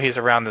out, oh, he's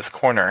around this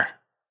corner.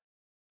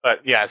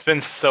 But yeah, it's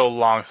been so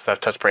long since I've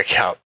touched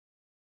Breakout.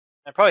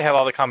 I probably have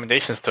all the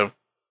combinations to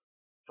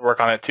work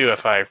on it too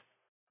if I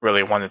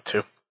really wanted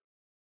to.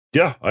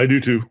 Yeah, I do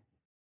too.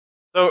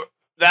 So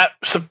that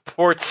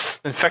supports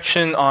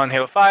infection on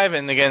Halo 5,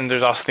 and again,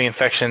 there's also the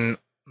infection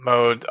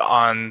mode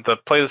on the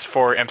playlist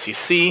for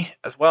MCC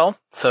as well.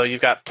 So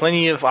you've got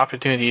plenty of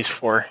opportunities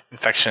for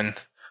infection,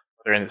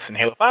 whether it's in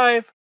Halo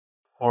 5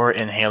 or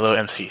in Halo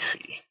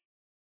MCC.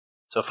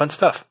 So fun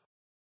stuff.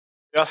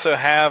 We also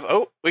have,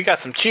 we got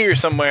some cheers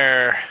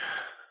somewhere.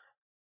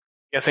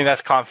 Guessing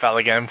that's Confal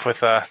again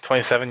with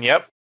 27.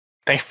 Yep.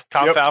 Thanks to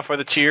Confal for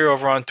the cheer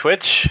over on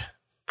Twitch.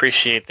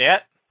 Appreciate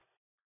that.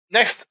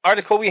 Next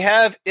article we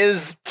have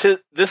is to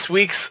this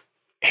week's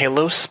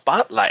Halo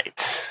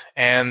Spotlight.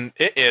 And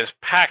it is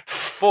packed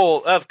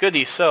full of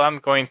goodies, so I'm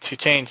going to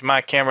change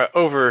my camera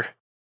over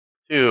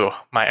to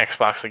my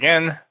Xbox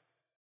again.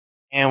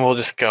 And we'll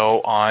just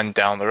go on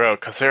down the road,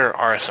 because there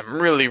are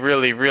some really,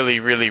 really, really,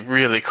 really,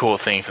 really cool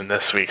things in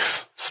this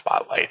week's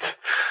Spotlight.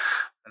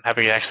 I'm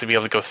happy to actually be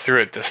able to go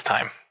through it this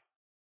time.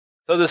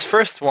 So this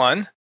first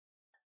one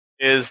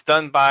is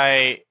done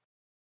by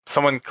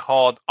someone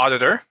called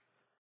Auditor.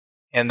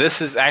 And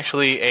this is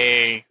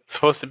actually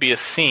supposed to be a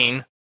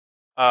scene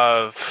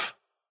of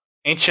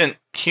ancient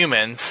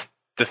humans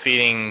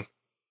defeating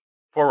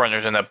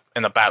Forerunners in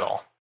a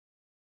battle.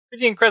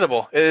 Pretty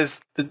incredible. It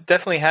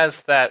definitely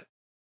has that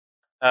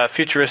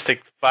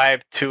futuristic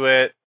vibe to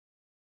it,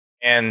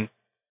 and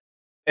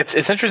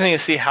it's interesting to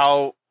see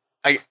how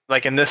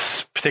like in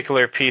this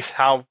particular piece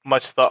how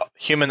much the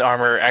human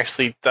armor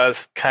actually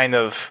does kind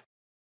of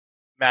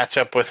match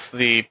up with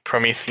the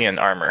Promethean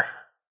armor.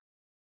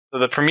 So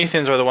the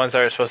Prometheans are the ones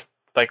that are supposed to,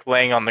 like,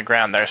 laying on the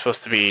ground, that are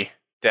supposed to be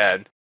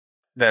dead.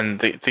 Then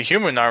the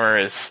human armor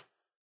is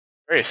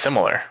very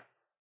similar.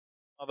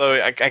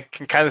 Although I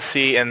can kind of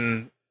see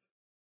in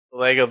the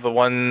leg of the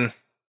one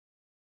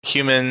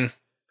human,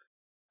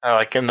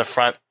 like in the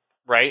front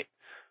right,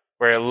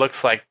 where it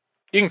looks like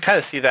you can kind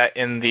of see that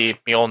in the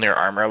Mjolnir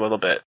armor a little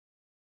bit.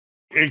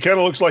 It kind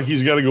of looks like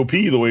he's got to go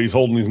pee the way he's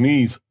holding his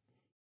knees.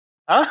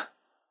 Huh?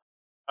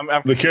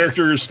 The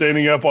character is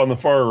standing up on the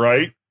far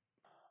right.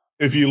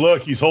 If you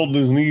look, he's holding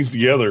his knees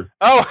together.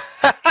 Oh,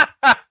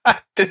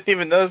 didn't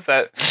even notice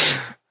that.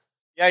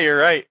 Yeah, you're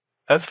right.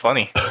 That's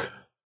funny.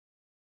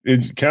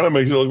 It kind of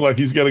makes it look like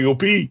he's got to go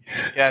pee.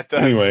 Yeah, it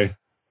does. Anyway,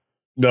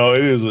 no,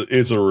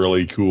 it's a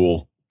really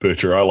cool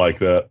picture. I like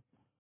that.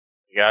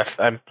 Yeah,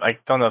 I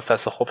don't know if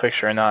that's the whole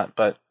picture or not,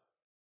 but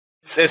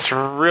it's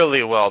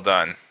really well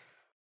done.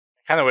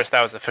 I kind of wish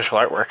that was official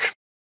artwork.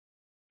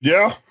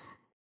 Yeah.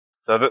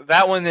 So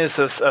that one is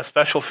a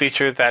special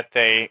feature that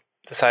they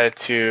decided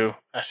to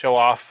show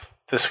off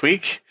this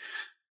week.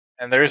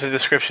 And there is a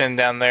description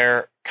down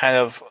there kind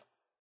of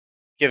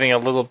giving a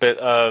little bit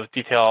of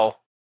detail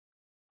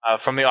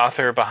from the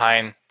author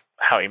behind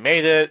how he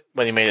made it,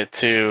 what he made it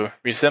to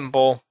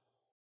resemble.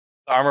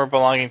 The armor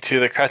belonging to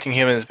the crouching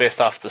human is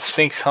based off the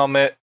Sphinx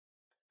helmet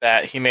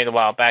that he made a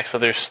while back. So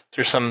there's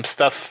some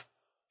stuff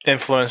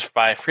influenced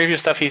by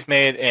previous stuff he's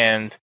made,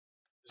 and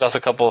there's also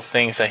a couple of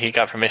things that he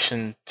got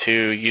permission to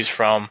use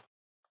from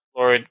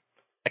Lord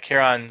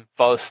Acheron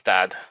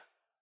Volstad.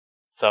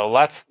 So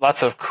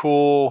lots of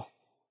cool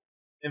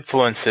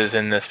influences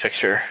in this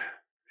picture.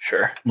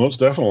 Sure. Most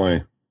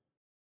definitely.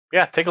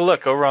 Yeah, take a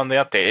look over on the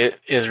update. It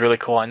is really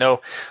cool. I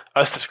know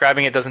us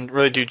describing it doesn't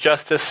really do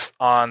justice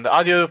on the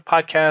audio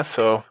podcast,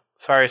 so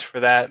sorry for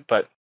that.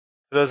 But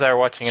for those that are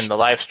watching in the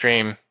live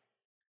stream,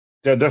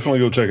 yeah, definitely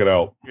go check it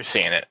out. You're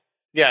seeing it.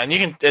 Yeah, and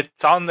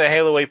it's on the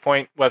Halo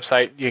Waypoint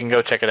website. You can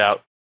go check it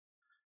out.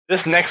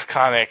 This next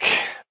comic,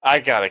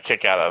 I got a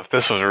kick out of.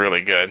 This was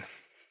really good.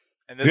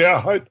 And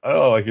I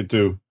like it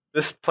too.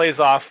 This plays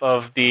off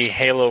of the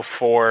Halo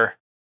 4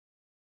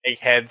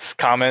 Eggheads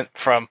comment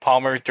from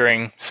Palmer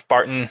during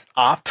Spartan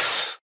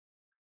Ops.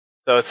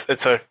 So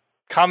it's a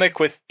comic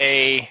with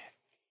an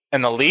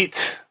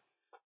elite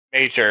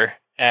major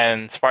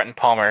and Spartan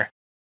Palmer.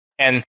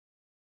 And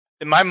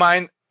in my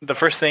mind, the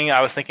first thing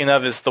I was thinking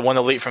of is the one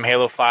elite from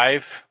Halo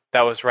 5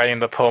 that was writing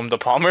the poem to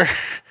Palmer.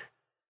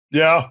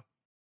 Yeah.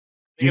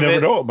 You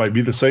never know. It might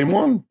be the same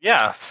one.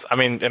 Yeah. I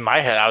mean, in my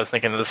head, I was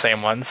thinking of the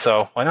same one,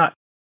 so why not?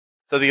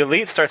 So the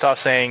elite starts off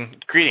saying,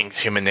 "Greetings,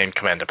 human named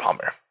Commander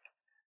Palmer.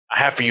 I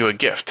have for you a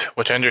gift,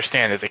 which I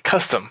understand is a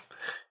custom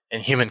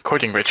in human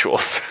courting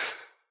rituals."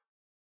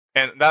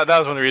 And that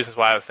was one of the reasons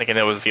why I was thinking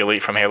it was the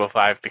elite from Halo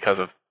 5, because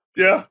of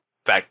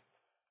that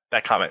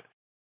comment.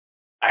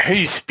 "I hear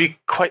you speak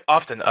quite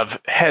often of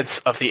heads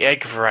of the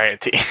egg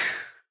variety.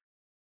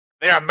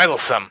 They are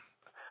meddlesome.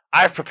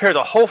 I have prepared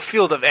a whole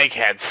field of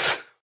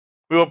eggheads.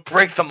 We will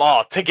break them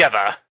all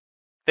together.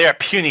 They are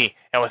puny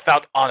and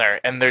without honor,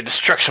 and their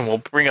destruction will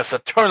bring us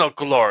eternal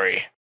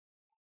glory.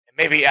 And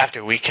maybe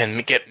after we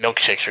can get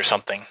milkshakes or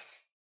something."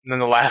 And then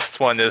the last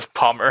one is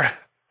Palmer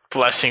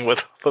blushing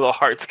with little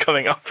hearts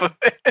coming off of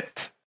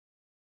it.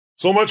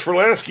 So much for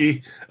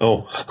Lasky.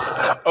 Oh.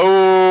 Oh.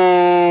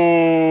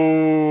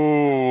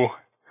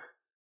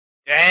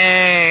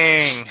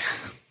 Dang.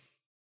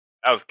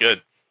 That was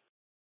good.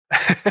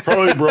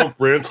 Probably broke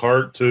Brent's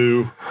heart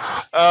too.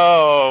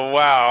 Oh,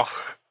 wow.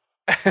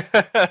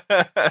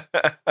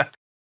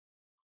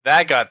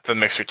 That got the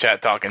Mixer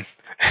chat talking.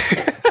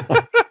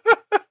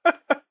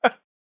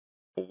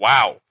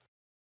 Wow.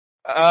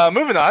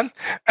 Moving on.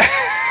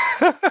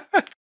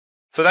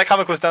 So that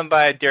comic was done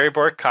by Dairy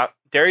Boy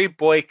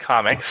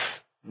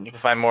Comics. You can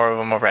find more of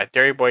them over at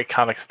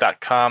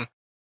dairyboycomics.com.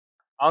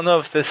 I don't know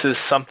if this is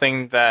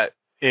something that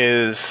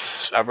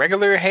is a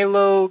regular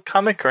Halo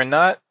comic or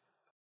not,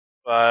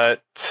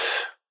 but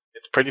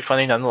it's pretty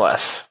funny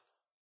nonetheless.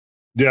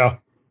 Yeah.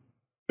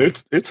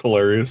 It's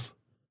hilarious.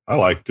 I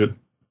liked it.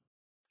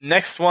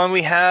 Next one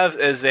we have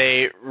is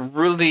a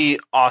really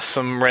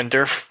awesome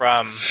render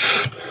from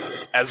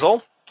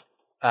Ezel,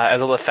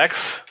 Ezel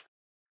Effects.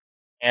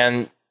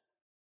 And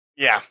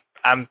yeah,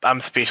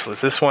 I'm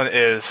speechless. This one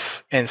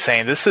is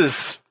insane.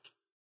 The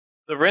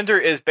render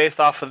is based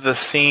off of the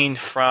scene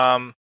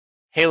from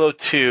Halo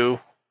 2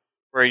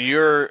 where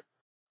you're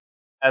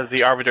as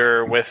the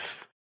Arbiter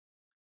with,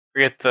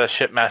 forget the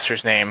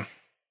shipmaster's name,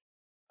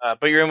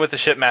 but you're in with the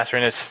shipmaster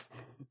and it's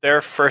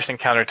their first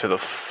encounter to the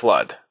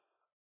Flood.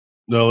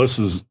 No,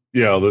 looks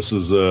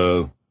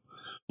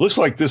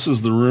like this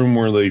is the room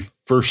where they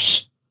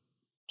first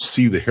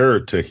see the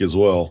heretic as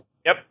well.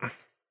 Yep.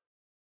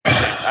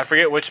 I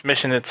forget which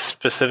mission it's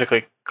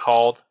specifically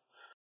called.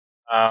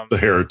 The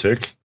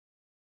heretic.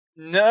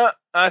 No,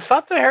 I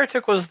thought the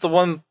heretic was the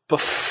one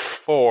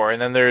before,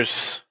 and then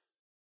there's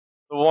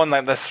the one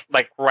that's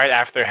like right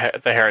after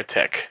the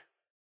heretic.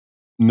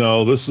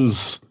 No, this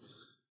is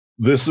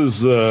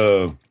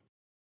the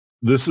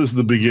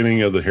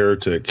beginning of the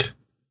heretic,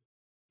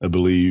 I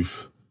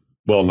believe.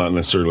 Well, not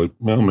necessarily.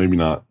 Well, maybe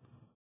not.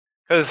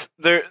 Because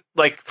they're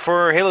like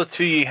for Halo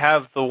 2, you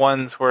have the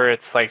ones where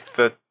it's like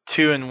the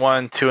 2 in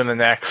one, 2 in the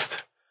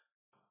next,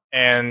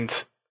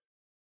 and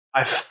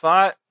I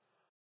thought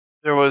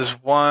there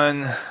was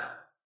one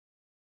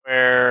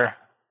where I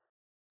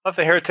thought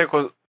the heretic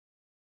was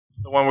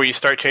the one where you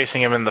start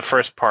chasing him in the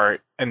first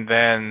part, and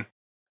then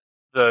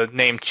the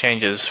name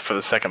changes for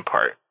the second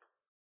part.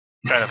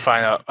 Trying to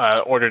find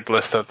a ordered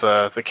list of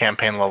the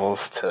campaign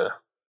levels to.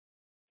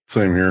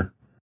 Same here.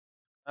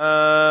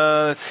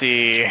 Let's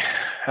see.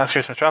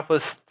 Outskirts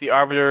Metropolis, the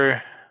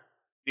Arbiter,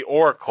 the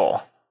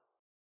Oracle.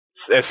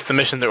 It's the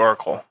mission, the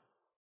Oracle.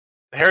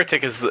 The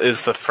Heretic is the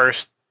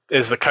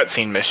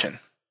cutscene mission.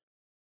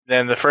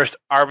 Then the first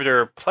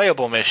Arbiter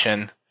playable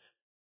mission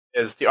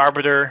is the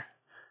Arbiter,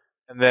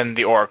 and then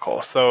the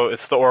Oracle. So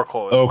it's the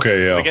Oracle.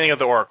 Okay, yeah. The beginning of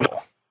the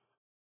Oracle.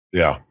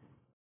 Yeah.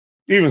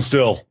 Even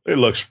still, it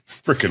looks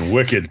freaking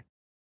wicked.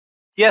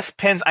 Yes,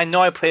 Pins, I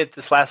know I played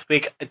this last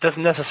week. It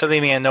doesn't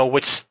necessarily mean I know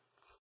which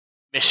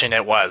mission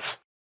it was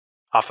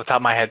off the top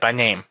of my head by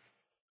name.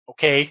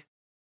 Okay?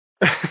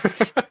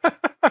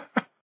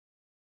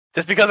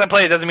 Just because I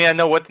played it doesn't mean I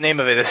know what the name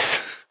of it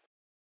is.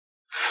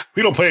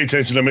 We don't pay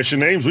attention to mission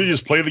names. We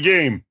just play the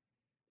game.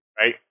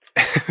 Right?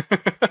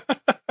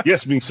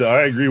 Yes, Misa,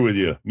 I agree with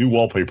you. New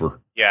wallpaper.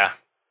 Yeah.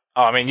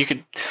 Oh, I mean, you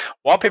could...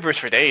 Wallpapers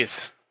for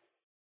days.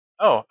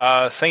 Oh,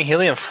 Saying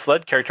Helium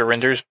Flood character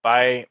renders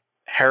by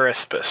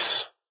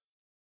Haraspus.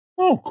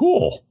 Oh,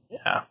 cool.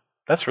 Yeah,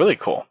 that's really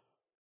cool.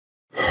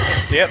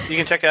 Yep, you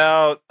can check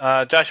out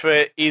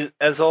Joshua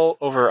Ezel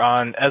over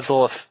on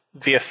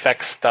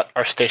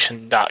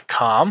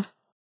ezelvfx.ourstation.com.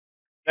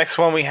 Next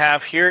one we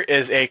have here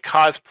is a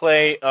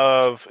cosplay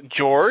of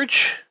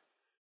George,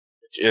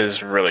 which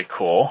is really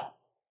cool.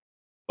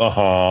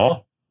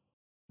 Uh-huh.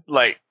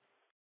 Like,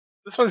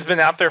 this one's been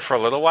out there for a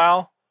little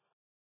while.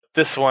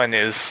 This one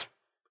is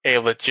a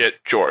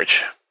legit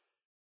George.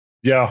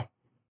 Yeah.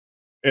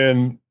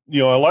 And,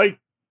 I like...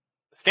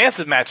 The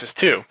stances matches,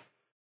 too.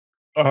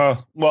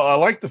 Well, I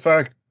like the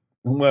fact,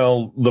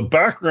 the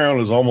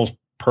background is almost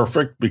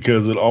perfect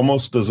because it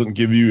almost doesn't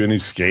give you any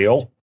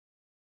scale.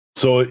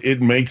 So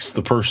it makes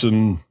the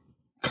person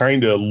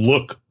kind of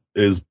look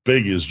as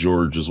big as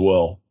George as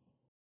well.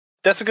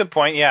 That's a good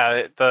point.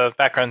 Yeah, the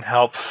background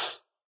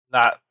helps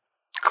not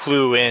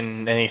clue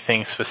in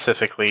anything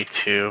specifically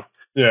to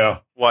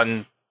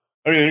one.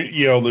 I mean,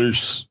 you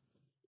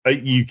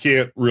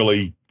can't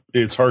really,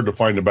 it's hard to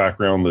find a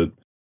background that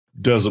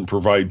doesn't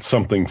provide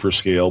something for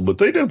scale, but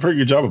they did a pretty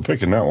good job of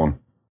picking that one.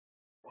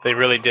 They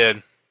really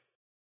did.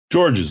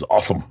 George is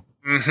awesome.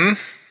 Mm-hmm.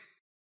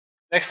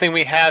 Next thing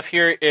we have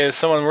here is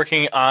someone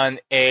working on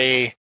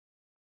a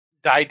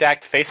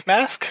didact face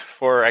mask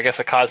for, I guess,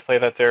 a cosplay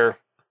that they're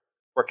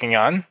working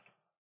on.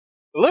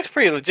 It looks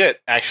pretty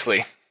legit,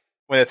 actually,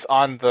 when it's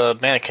on the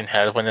mannequin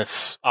head. When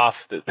it's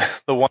off, the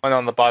one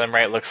on the bottom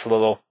right looks a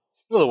little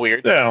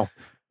weird. Yeah.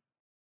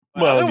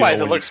 Well,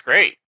 otherwise, it looks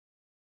great.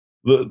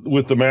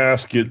 With the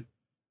mask, it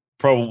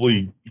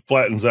probably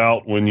flattens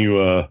out when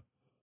you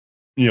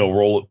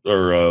roll it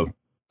or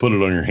put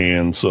it on your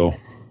hand. So,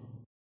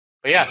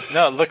 but yeah,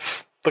 no, it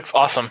looks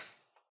awesome.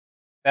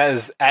 That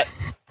is at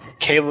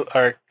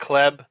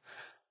Kleb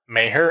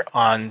Maher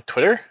on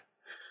Twitter.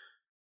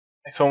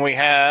 Next one we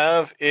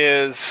have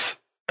is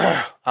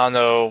I don't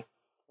know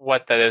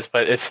what that is,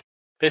 but it's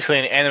basically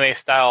an anime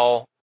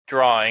style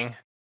drawing,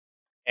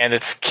 and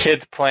it's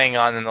kids playing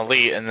on an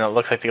elite, and it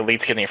looks like the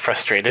elite's getting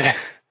frustrated.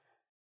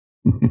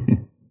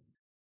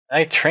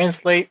 I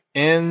translate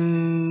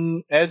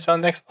in Edge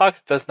on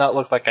Xbox. Does not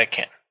look like I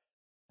can.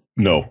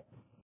 No.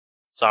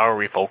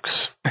 Sorry,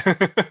 folks.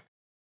 It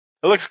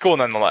looks cool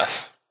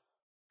nonetheless.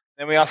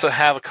 Then we also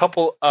have a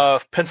couple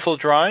of pencil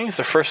drawings.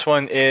 The first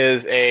one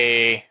is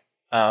a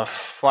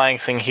flying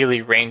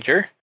Singhili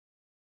Ranger,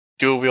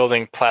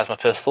 dual-wielding plasma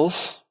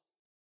pistols.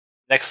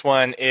 Next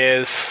one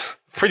is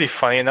pretty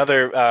funny.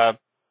 Another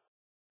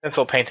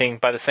pencil painting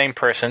by the same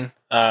person,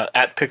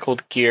 at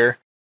Pickled Gear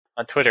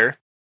on Twitter.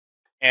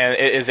 And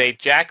it is a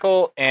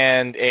jackal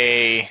and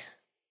a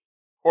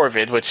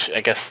corvid, which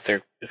I guess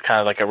is kind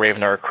of like a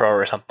raven or a crow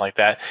or something like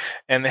that.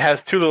 And it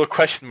has two little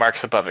question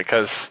marks above it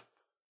because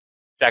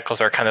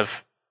jackals are kind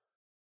of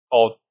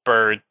called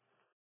Bird,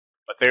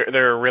 but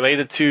they're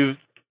related to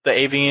the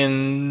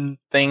avian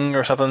thing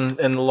or something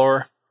in the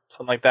lore,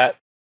 something like that.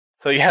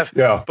 So you have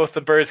both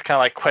the birds kind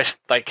of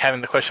like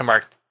having the question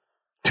mark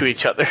to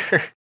each other.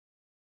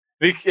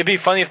 It'd be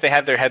funny if they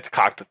had their heads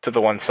cocked to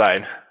the one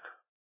side.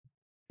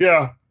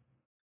 Yeah.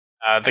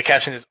 The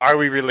caption is, "Are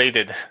we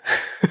related?"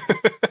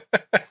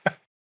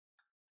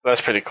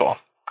 That's pretty cool.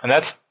 And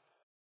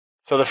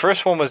so the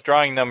first one was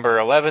drawing number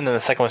 11 and the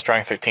second was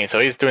drawing 13. So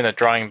he's doing a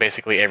drawing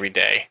basically every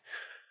day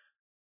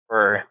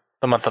for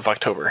the month of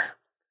October.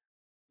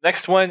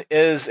 Next one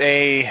is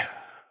a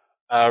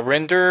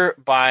render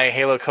by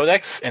Halo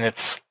Codex, and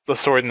it's the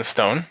Sword in the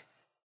Stone.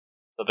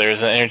 So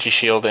there's an energy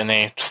shield in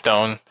a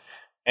stone,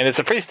 and it's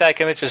a pretty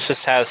static image. It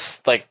just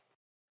has like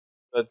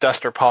the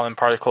dust or pollen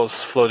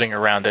particles floating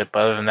around it, but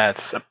other than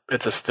that,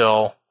 it's a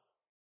still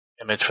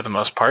image for the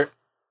most part.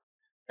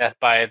 That's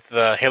by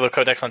the Halo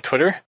Codex on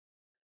Twitter.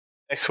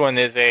 Next one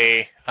is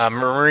a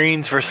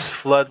Marines vs.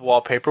 Flood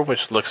wallpaper,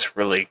 which looks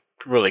really,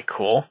 really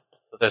cool.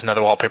 So there's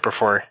another wallpaper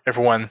for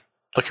everyone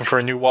looking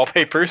for new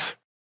wallpapers.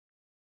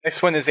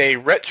 Next one is a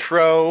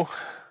retro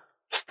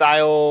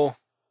style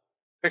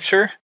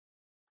picture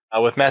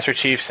with Master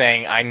Chief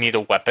saying, "I need a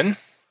weapon."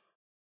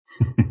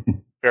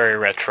 Very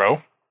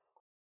retro.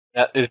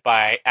 That is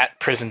by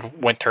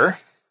 @PrisonWinter.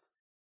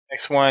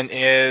 Next one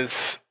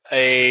is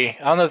I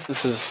don't know if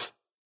this is...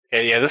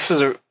 Okay, yeah, this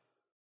is a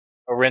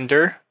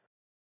render.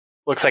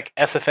 Looks like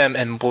SFM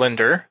and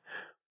Blender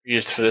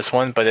used for this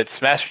one, but it's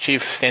Master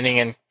Chief standing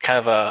in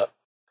kind of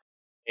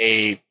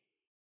a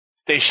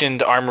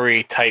stationed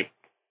armory type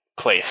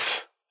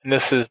place. And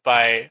this is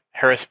by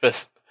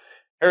Harrispex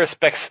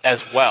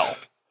as well.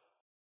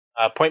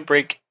 Point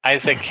Break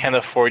Isaac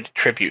Hannaford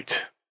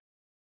tribute.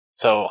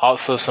 So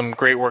also some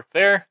great work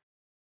there.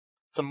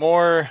 Some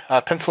more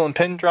pencil and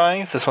pen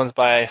drawings. This one's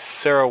by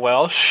Sarah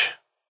Welsh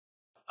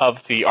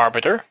of The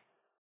Arbiter.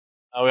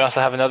 We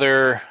also have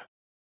another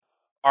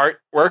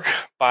artwork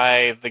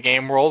by The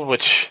Game World,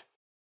 which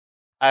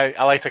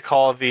I like to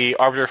call the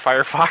Arbiter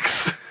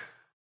Firefox.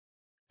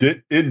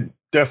 It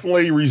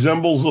definitely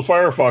resembles the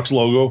Firefox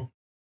logo.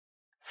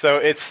 So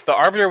it's the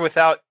Arbiter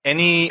without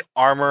any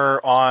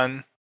armor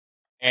on,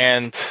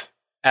 and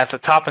at the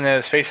top and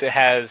his face it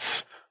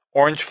has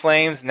orange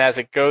flames, and as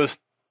it goes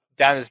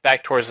down his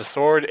back towards the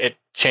sword, it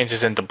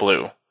changes into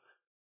blue.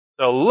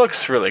 So it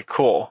looks really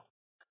cool.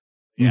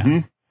 Yeah. Mm-hmm.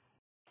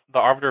 The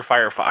Arbiter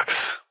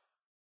Firefox.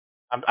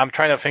 I'm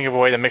trying to think of a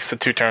way to mix the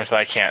two terms, but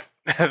I can't.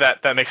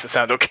 that makes it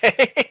sound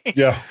okay.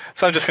 Yeah.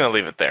 So I'm just going to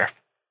leave it there.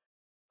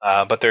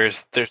 But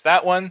there's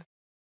that one.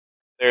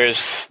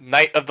 There's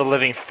Night of the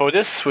Living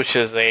Foetus, which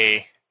is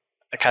a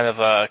kind of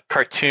a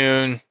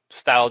cartoon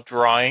style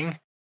drawing,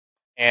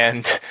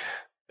 and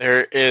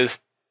there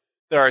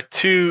are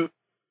two.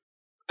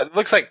 It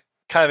looks like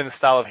kind of in the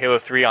style of Halo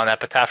 3 on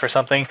Epitaph or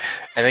something,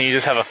 and then you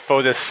just have a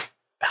Foetus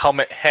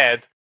helmet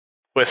head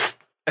with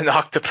an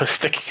octopus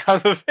sticking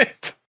out of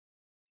it.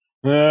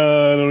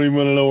 I don't even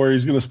want to know where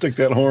he's going to stick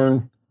that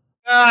horn.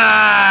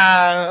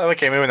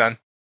 Okay, moving on.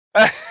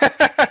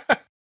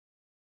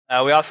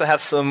 We also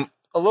have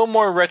a little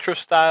more retro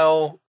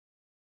style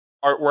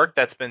artwork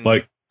that's been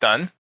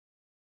done.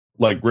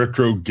 Like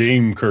retro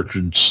game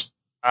cartridge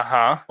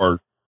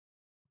art.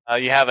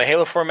 You have a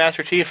Halo 4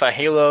 Master Chief, a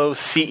Halo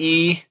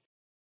CE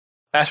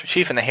Master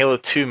Chief, and a Halo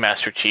 2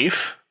 Master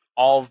Chief.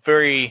 All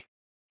very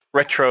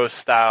retro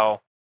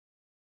style.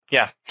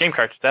 Yeah, game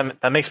cartridge.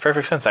 That makes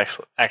perfect sense,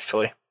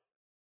 actually.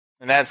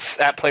 And that's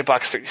at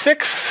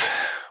Playbox36.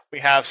 We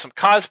have some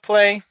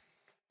cosplay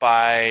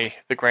by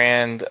the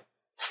Grand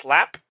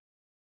Slap.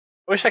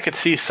 I wish I could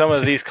see some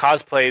of these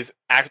cosplays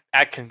at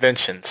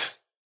conventions.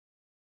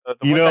 The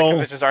ones at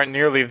conventions aren't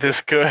nearly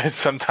this good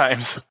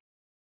sometimes.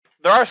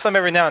 There are some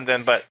every now and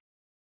then, but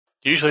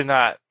usually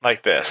not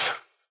like this.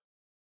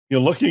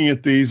 Looking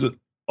at these, it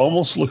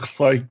almost looks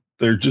like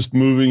they're just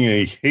moving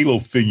a Halo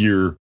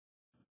figure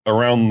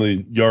around the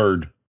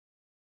yard.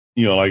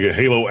 Like a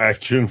Halo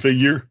action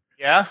figure.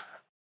 Yeah.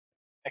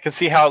 I can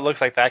see how it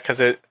looks like that,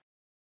 and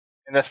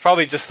that's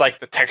probably just like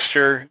the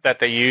texture that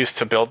they use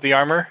to build the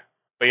armor.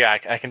 But yeah,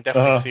 I can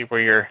definitely see where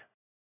you're...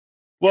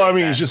 Well, I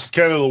mean, it's just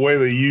kind of the way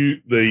they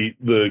use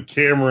the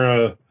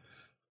camera.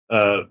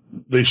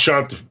 They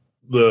shot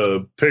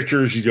the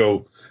pictures. You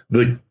go,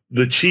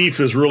 the Chief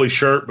is really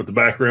sharp, but the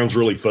background's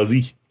really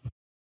fuzzy.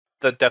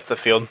 The depth of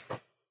field.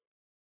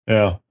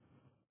 Yeah.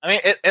 I mean,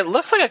 it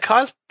looks like a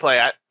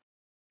cosplay.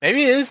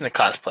 Maybe it isn't a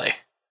cosplay.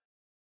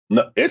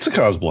 No, it's a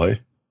cosplay.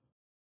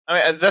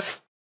 I mean,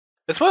 that's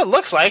what it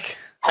looks like.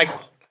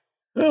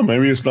 Yeah,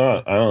 maybe it's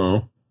not. I don't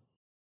know.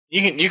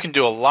 You can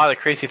do a lot of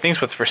crazy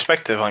things with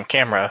perspective on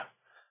camera.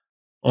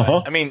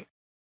 I mean,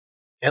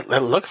 it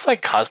looks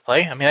like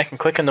cosplay. I mean, I can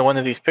click into one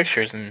of these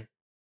pictures and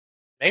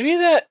maybe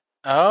that...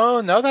 Oh,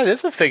 no, that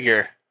is a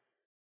figure.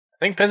 I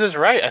think Pins is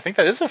right. I think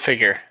that is a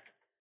figure.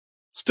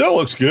 Still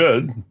looks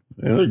good.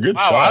 Yeah, they're good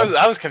shots.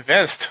 I was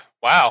convinced.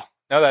 Wow.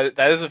 No,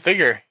 that is a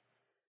figure.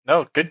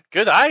 No, good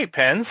eye,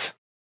 Pins.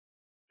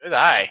 Good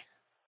eye.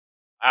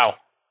 Wow.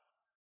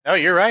 No,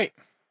 you're right.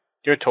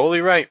 You're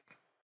totally right.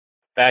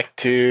 Back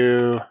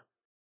to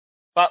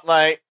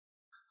Spotlight.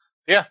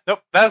 Yeah,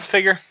 nope, that's a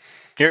figure.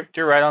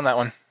 You're right on that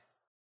one.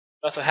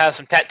 We also have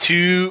some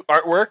tattoo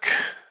artwork.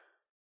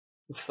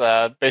 It's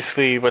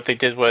basically what they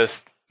did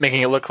was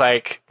making it look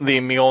like the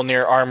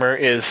Mjolnir armor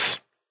is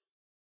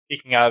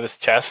peeking out of his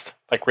chest,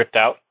 like ripped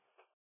out.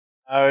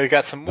 We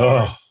got some more.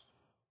 Oh,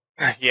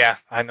 yeah,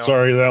 I know.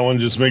 sorry, that one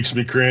just makes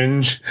me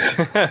cringe.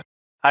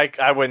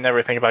 I would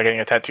never think about getting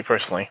a tattoo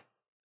personally.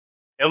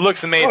 It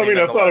looks amazing. Well, I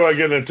mean, I thought about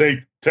getting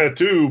a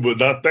tattoo, but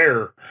not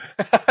there.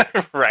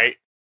 Right.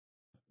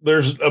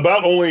 There's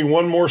about only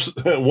one more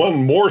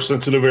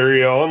sensitive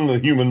area on the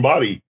human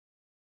body.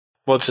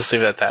 We'll just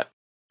leave it at that.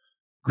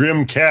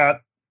 Grim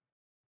Cat.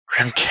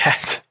 Grim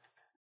Cat.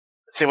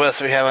 Let's see what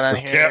else we have on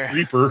here. Cat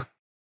Reaper.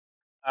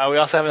 We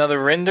also have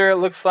another render, it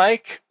looks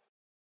like.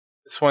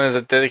 This one is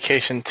a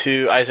dedication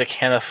to Isaac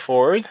Hannah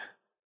Ford.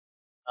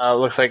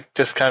 Looks like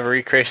just kind of a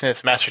recreation.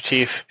 It's Master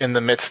Chief in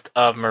the midst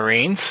of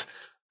Marines.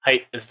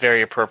 Height is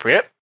very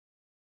appropriate.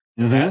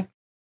 Mm-hmm.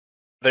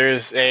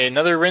 There's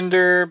another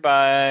render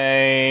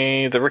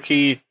by the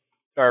Rookie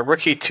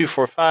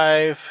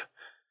 245.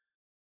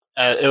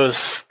 It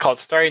was called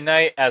Starry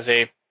Night and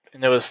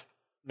it was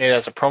made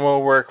as a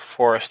promo work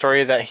for a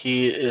story that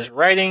he is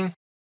writing.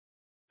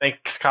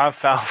 Thanks,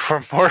 Confound,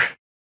 for more.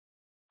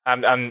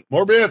 I'm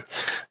more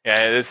bits.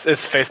 Yeah, it's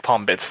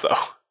facepalm bits though.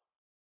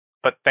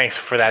 But thanks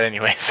for that,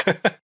 anyways.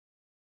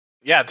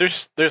 Yeah,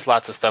 there's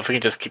lots of stuff. We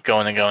can just keep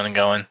going and going and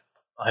going.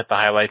 I'll hit the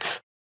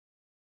highlights.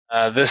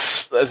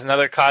 This is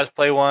another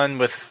cosplay one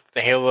with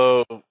the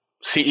Halo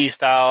CE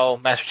style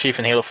Master Chief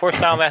and Halo 4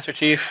 style Master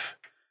Chief.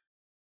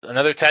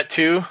 Another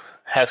tattoo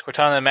has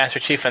Cortana and Master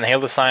Chief and the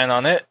Halo sign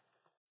on it.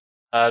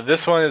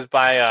 This one is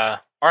by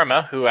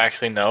Arma, who I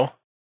actually know.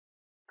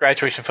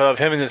 Graduation photo of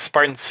him in his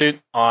Spartan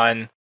suit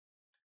on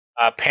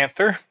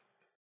Panther.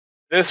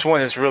 This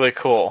one is really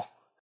cool.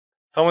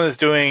 Someone is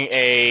doing what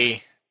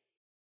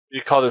do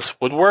you call this,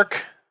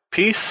 woodwork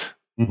piece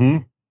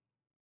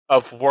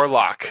of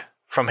Warlock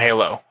from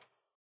Halo.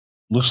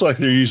 Looks like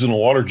they're using a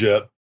water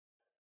jet.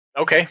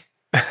 Okay.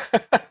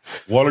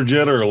 Water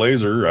jet or a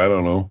laser, I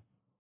don't know.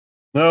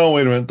 No,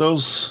 wait a minute.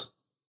 Those,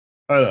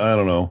 I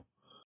don't know.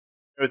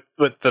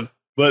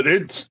 But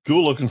it's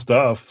cool looking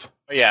stuff.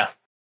 Yeah.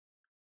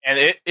 And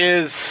it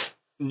is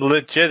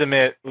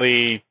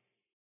legitimately,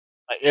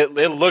 it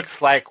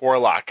looks like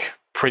Warlock,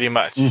 pretty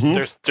much.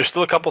 There's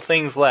still a couple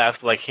things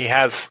left. Like, he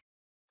has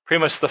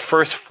pretty much the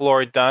first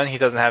floor done. He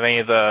doesn't have any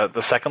of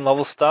the second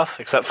level stuff,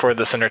 except for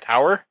the center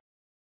tower.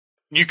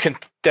 You can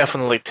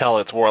definitely tell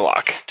it's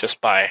Warlock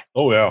just by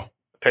the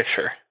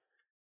picture.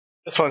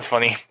 This one's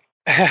funny.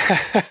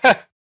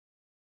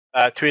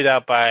 Tweeted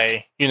out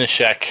by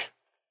Unishek.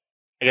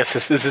 I guess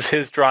this is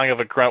his drawing of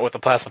a grunt with a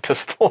plasma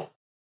pistol.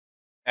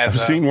 I've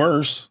seen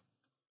worse.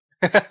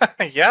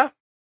 Yeah,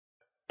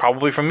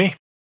 probably from me.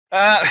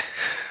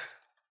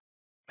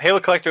 Halo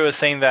Collector was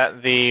saying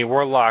that the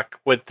Warlock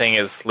wood thing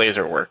is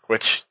laser work,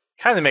 which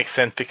kind of makes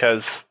sense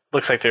because it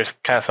looks like there's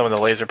kind of some of the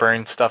laser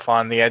burn stuff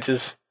on the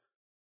edges.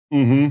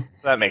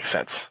 That makes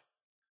sense.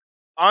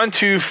 On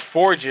to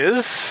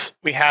forges.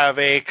 We have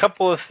a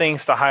couple of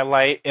things to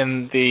highlight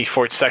in the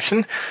forge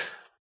section.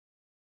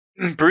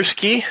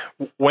 Brewski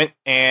went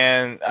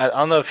and I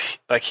don't know if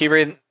he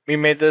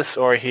remade this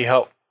or he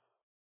helped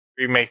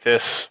remake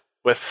this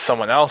with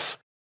someone else,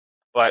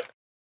 but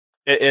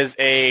it is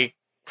a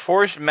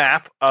forged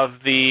map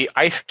of the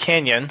Ice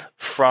Canyon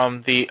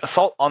from the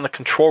Assault on the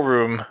Control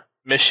Room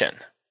mission.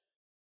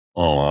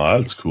 Oh,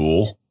 that's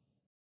cool.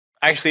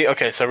 Actually,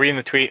 okay, so reading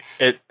the tweet,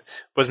 it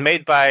was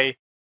made by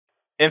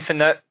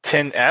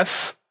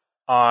Infinite10S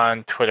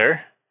on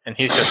Twitter, and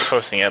he's just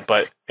posting it,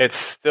 but it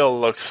still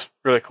looks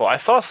really cool. I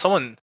saw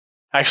someone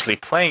actually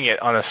playing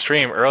it on a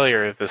stream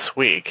earlier this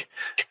week,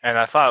 and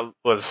I thought it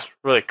was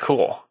really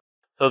cool.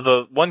 So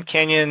the one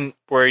canyon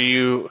where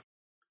you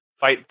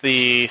fight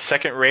the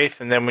second Wraith,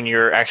 and then when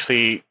you're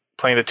actually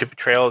playing the two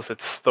betrayals,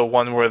 it's the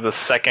one where the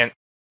second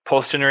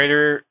pulse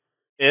generator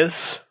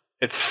is.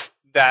 It's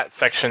that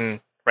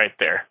section right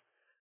there.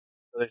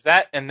 So there's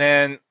that, and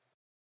then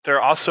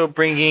they're also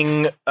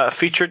bringing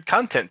featured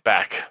content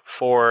back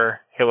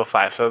for Halo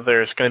 5. So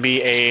there's going to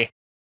be a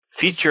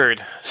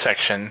featured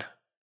section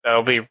that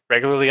will be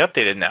regularly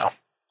updated now.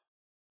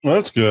 Well,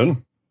 that's good.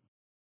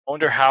 I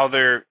wonder how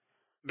they're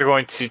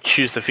going to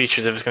choose the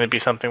features. If it's going to be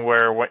something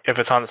where if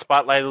it's on the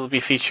spotlight, it'll be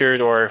featured,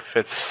 or if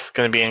it's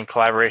going to be in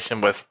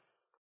collaboration with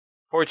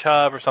Forge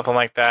Hub or something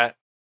like that.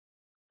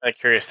 I'm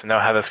curious to know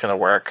how that's going to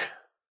work.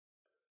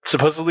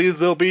 Supposedly,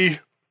 they'll be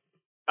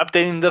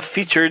updating the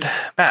featured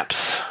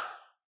maps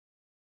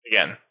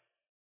again.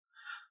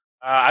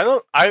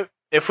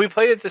 If we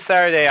played it this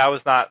Saturday, I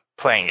was not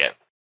playing it,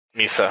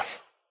 Misa.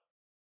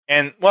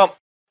 And, well,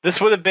 this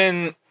would have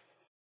been,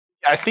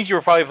 I think you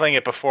were probably playing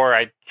it before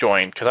I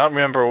joined, because I don't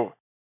remember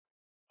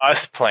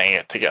us playing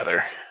it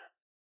together.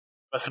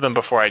 Must have been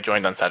before I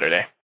joined on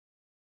Saturday.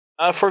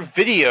 For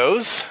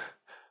videos,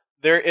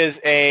 there is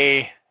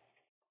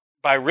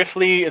by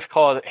Riffley, it's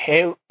called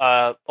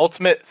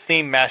Ultimate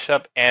Theme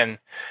Mashup, and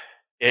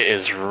it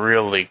is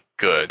really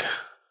good.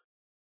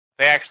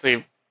 They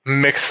actually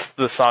mixed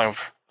the song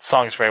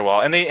songs very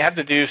well. And they have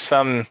to do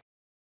some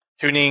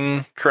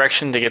tuning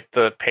correction to get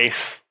the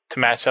pace to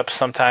match up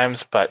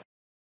sometimes, but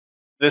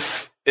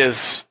this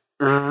is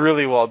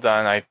really well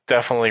done. I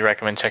definitely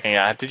recommend checking it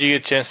out. Did you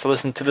get a chance to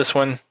listen to this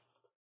one,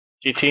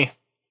 GT?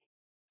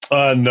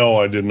 No,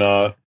 I did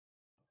not.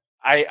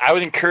 I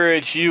would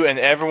encourage you and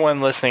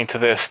everyone listening to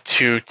this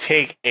to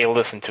take a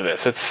listen to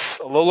this. It's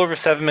a little over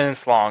 7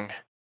 minutes long,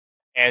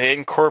 and it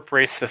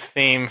incorporates the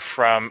theme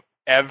from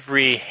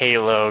every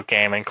Halo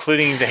game,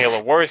 including the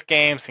Halo Wars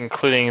games,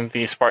 including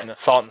the Spartan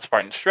Assault and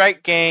Spartan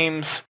Strike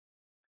games.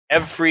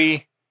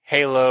 Every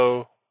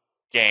Halo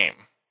game,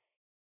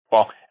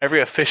 well, every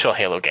official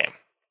Halo game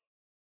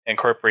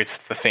incorporates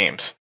the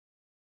themes.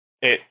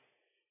 It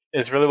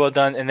is really well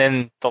done, and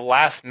then the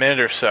last minute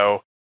or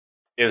so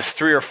is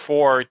 3 or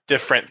 4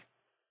 different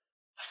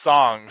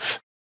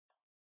songs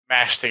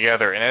mashed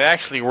together, and it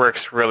actually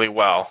works really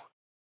well.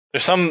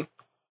 There's some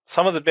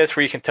of the bits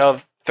where you can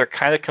tell they're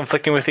kind of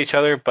conflicting with each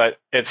other, but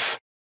it's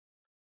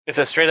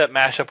a straight up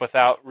mashup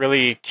without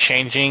really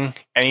changing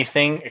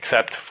anything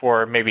except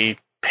for maybe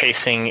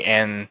pacing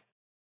and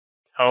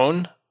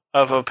tone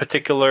of a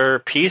particular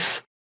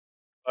piece.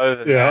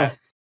 Other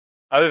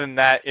than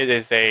that, it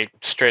is a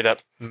straight up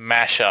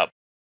mashup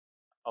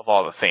of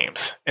all the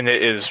themes, and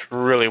it is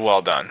really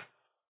well done.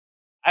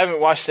 I haven't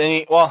watched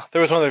any. Well,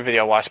 there was one other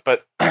video I watched,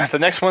 but the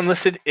next one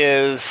listed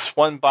is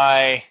one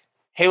by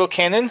Halo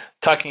Canon,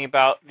 talking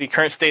about the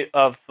current state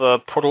of the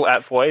portal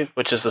at Void,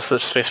 which is the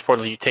space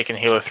portal you take in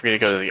Halo 3 to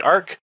go to the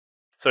Ark.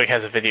 So he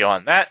has a video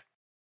on that.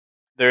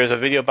 There is a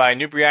video by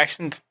Noob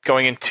Reaction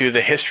going into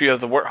the history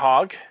of the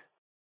Warthog.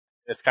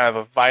 It's kind of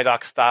a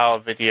Vidoc style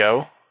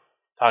video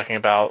talking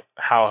about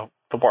how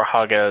the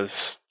Warthog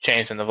has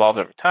changed and evolved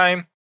over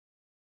time.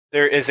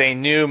 There is a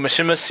new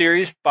Machinima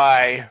series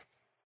by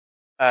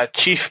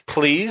Chief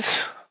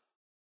Please.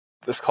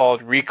 It's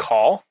called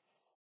Recall.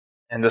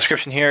 And the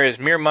description here is,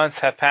 mere months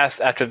have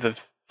passed after the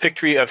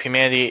victory of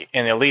humanity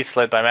and the elites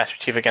led by Master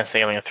Chief against the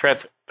alien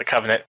threat, the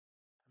Covenant.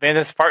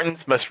 Abandoned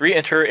Spartans must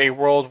re-enter a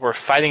world where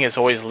fighting is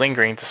always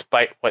lingering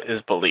despite what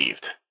is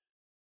believed.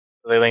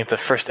 So they linked the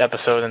first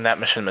episode in that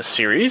Machinima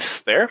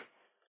series there.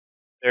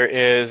 There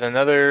is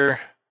another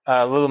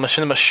little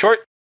Machinima short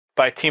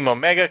by Team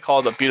Omega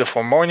called A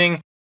Beautiful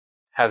Morning.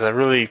 Has a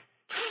really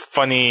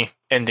funny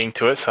ending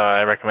to it, so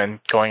I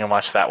recommend going and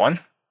watch that one.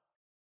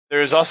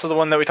 There's also the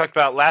one that we talked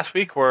about last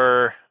week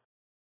where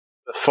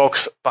the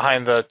folks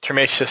behind the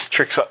Termatius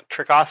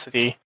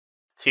Tricosity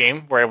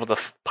team were able to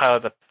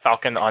pilot the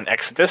Falcon on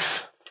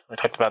Exodus. We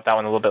talked about that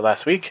one a little bit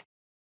last week.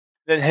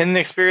 Then Hidden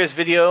Experience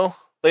video,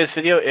 latest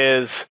video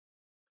is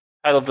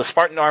titled The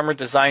Spartan Armor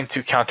Designed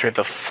to Counter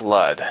the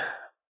Flood.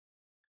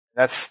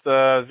 That's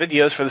the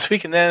videos for this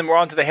week, and then we're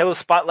on to the Halo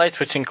Spotlights,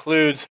 which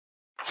includes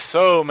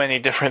so many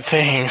different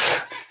things.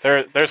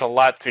 There's a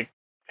lot to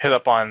hit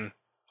up on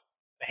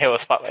the Halo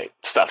Spotlight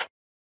stuff.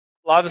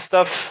 A lot of the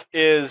stuff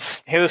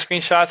is Halo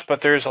screenshots,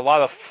 but there's a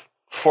lot of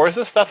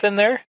Forza stuff in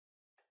there,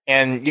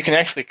 and you can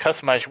actually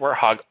customize your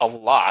Warthog a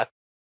lot.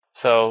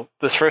 So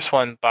this first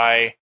one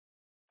by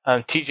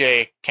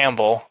TJ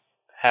Campbell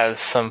has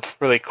some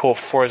really cool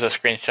Forza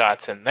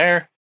screenshots in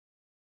there.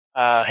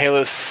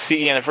 Halo's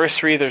CE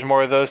Anniversary, there's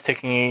more of those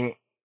taking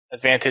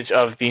advantage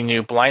of the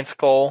new blind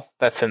skull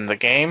that's in the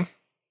game.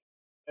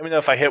 Let me know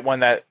if I hit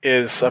one that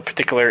is of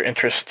particular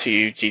interest to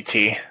you,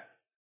 GT.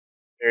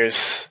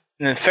 There's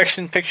an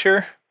infection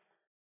picture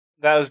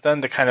that was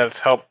done to kind of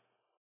help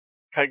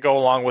go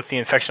along with the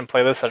infection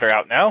playlists that are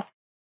out now.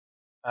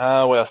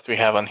 What else do we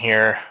have on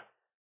here?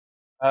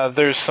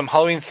 There's some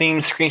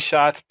Halloween-themed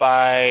screenshots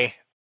by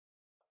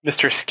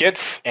Mr.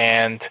 Skits,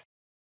 and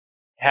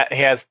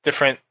he has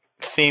different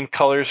theme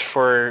colors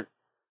for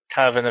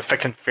kind of an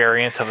affected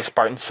variant of a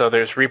Spartan. So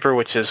there's Reaper,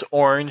 which is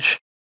orange,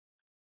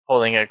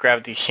 holding a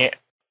gravity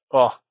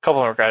a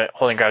couple of them are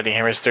holding gravity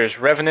hammers. There's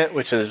Revenant,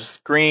 which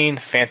is green,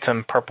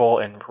 Phantom, purple,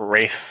 and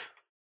Wraith.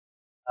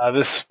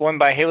 This one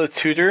by Halo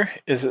Tutor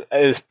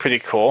is pretty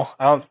cool.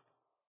 I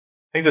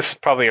think this is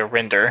probably a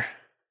render,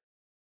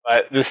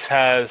 but this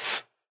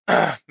has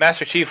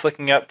Master Chief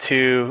looking up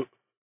to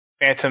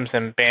Phantoms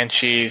and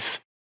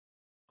Banshees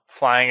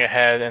flying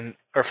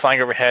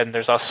overhead, and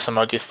there's also some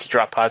ODST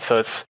drop pods, so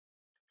it's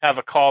kind of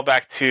a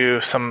callback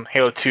to some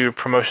Halo 2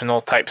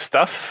 promotional type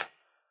stuff.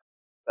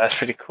 That's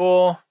pretty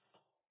cool.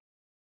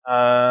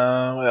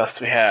 What else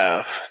do we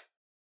have?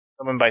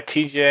 Someone by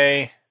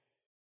TJ.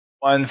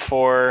 One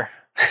for...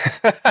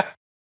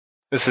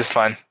 This is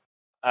fun.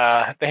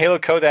 The Halo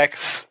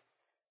Codex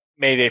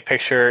made a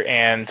picture,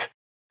 and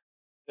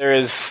there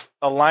is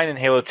a line in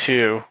Halo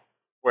 2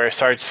 where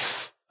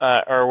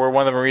where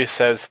one of the Marines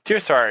says, "Dear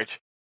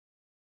Sarge,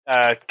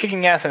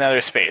 kicking ass in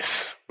outer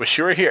space. Wish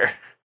you were here."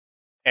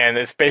 And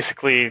it's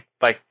basically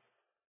like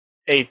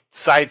a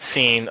side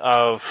scene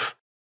of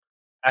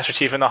Master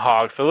Chief and the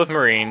Hog filled with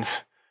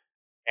Marines,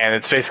 and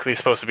it's basically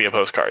supposed to be a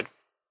postcard.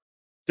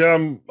 Yeah,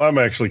 I'm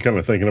actually kind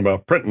of thinking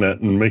about printing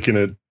it and making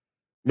it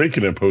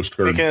a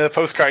postcard. Making it a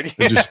postcard,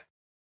 yeah.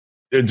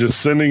 And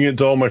just sending it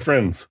to all my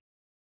friends.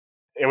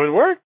 It would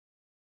work.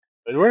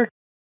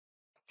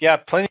 yeah,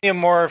 plenty of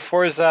more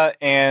Forza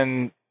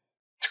and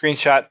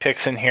screenshot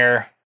pics in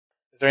here.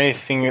 Is there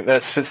anything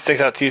that sticks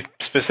out to you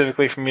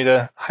specifically for me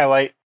to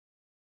highlight?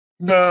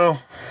 No.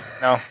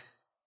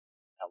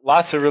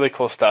 Lots of really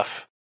cool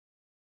stuff.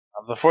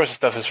 The Forza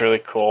stuff is really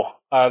cool.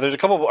 There's a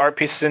couple of art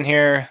pieces in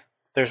here.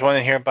 There's one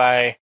in here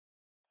by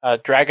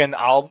Dragon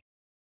Alb.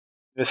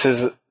 This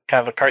is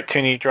kind of a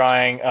cartoony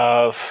drawing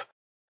of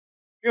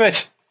pretty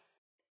much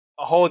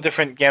a whole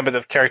different gambit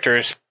of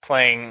characters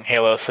playing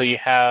Halo. So you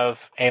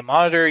have a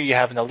Monitor, you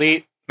have an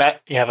Elite,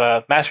 you have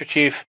a Master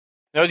Chief,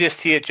 an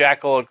ODST, a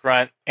Jackal, a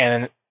Grunt,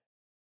 and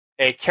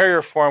a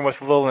Carrier form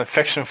with a little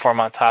Infection form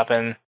on top.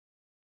 And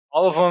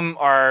all of them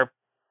are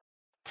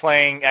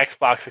playing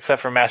Xbox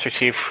except for Master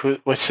Chief,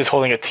 which is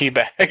holding a tea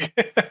bag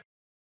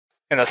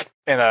in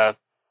a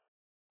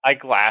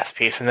eyeglass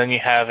piece. And then you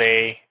have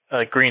a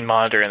green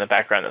Monitor in the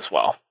background as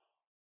well.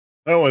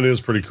 That one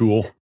is pretty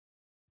cool.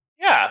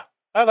 Yeah,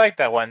 I like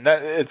that one.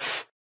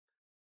 It's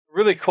a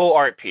really cool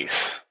art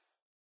piece.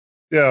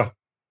 Yeah.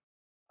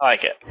 I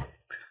like it.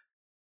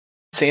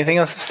 Is there anything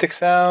else that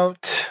sticks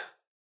out?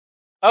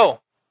 Oh,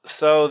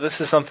 so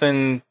this is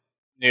something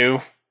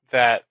new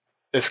that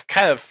is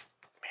kind of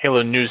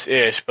Halo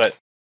news-ish, but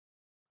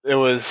it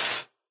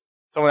was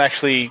someone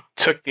actually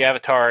took the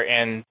avatar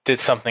and did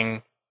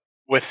something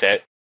with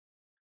it.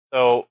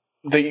 So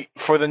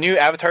for the new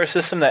avatar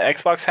system that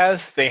Xbox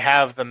has, they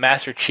have the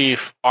Master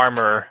Chief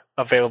armor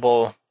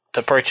available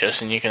to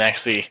purchase, and you can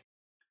actually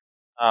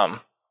buy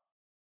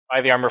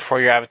the armor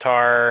for your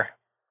avatar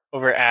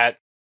over at,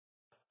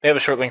 they have a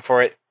short link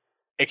for it,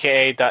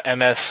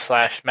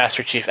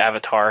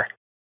 aka.ms/MasterChiefAvatar.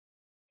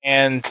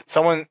 And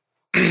someone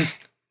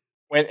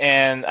went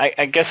and,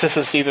 I guess this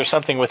is either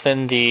something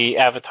within the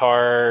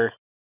avatar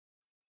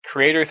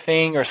creator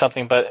thing or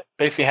something, but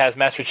basically has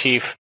Master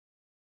Chief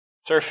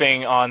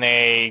surfing on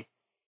a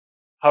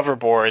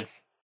hoverboard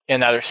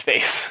in outer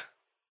space.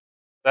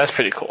 That's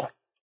pretty cool.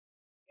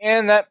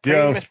 And that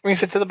pretty much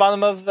brings it to the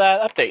bottom of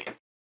that update.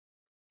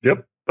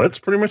 Yep, that's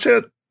pretty much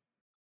it.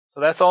 So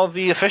that's all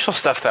the official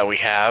stuff that we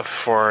have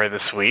for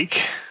this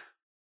week.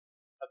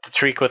 Have to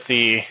tweak with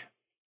the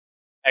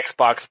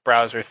Xbox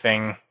browser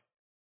thing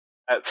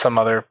at some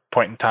other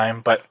point in time,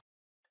 but I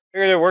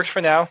figured it works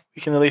for now.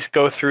 We can at least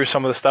go through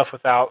some of the stuff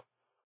without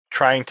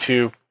trying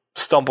to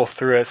stumble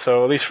through it.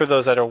 So at least for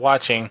those that are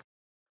watching,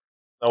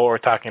 know what we're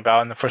talking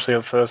about. And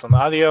unfortunately for those on the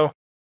audio,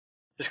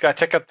 just got to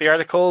check out the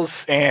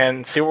articles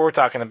and see what we're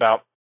talking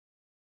about.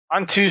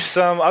 On to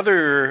some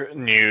other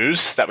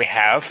news that we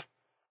have.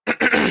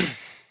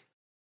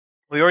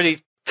 We already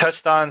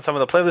touched on some of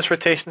the playlist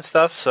rotation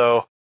stuff.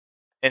 So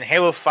in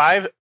Halo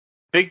 5,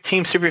 Big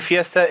Team Super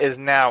Fiesta is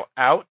now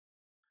out.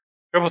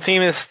 Triple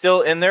Team is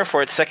still in there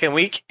for its second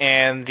week,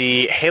 and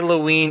the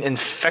Halloween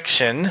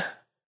Infection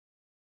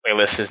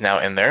playlist is now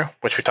in there,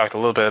 which we talked a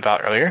little bit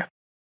about earlier.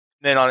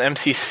 Then on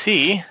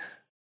MCC,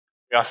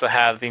 we also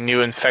have the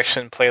new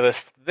Infection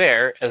playlist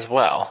there as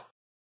well.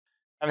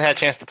 I haven't had a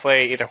chance to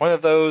play either one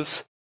of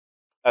those.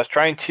 I was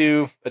trying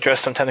to address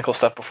some technical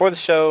stuff before the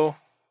show,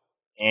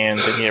 and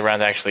didn't get around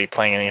to actually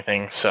playing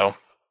anything, so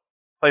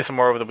play some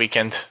more over the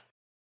weekend,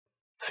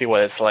 see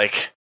what it's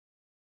like.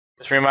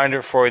 Just a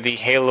reminder for the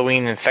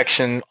Halloween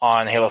Infection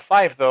on Halo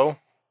 5, though,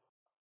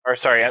 or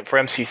sorry, for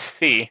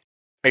MCC,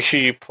 make sure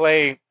you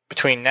play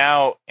between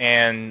now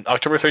and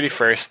October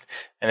 31st,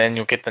 and then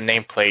you'll get the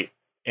nameplate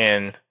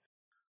in.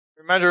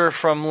 Reminder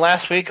from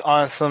last week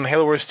on some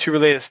Halo Wars 2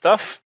 related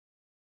stuff.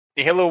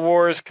 The Halo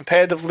Wars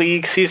Competitive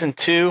League Season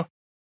 2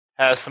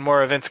 has some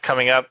more events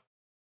coming up.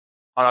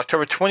 On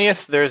October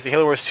 20th, there's the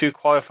Halo Wars 2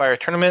 Qualifier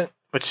Tournament,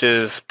 which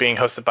is being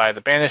hosted by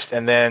The Banished,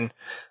 and then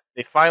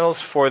the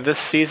finals for this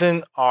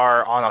season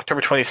are on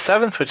October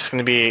 27th, which is going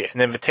to be an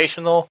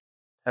invitational,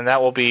 and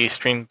that will be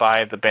streamed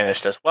by The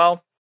Banished as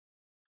well.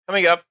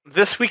 Coming up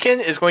this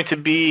weekend is going to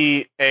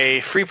be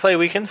a free play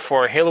weekend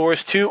for Halo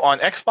Wars 2 on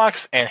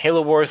Xbox and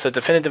Halo Wars the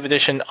Definitive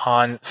Edition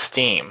on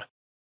Steam.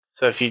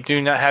 So if you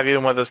do not have either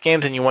one of those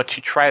games and you want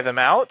to try them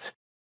out,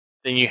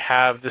 then you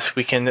have this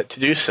weekend to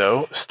do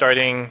so,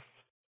 starting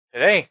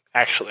today,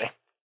 actually.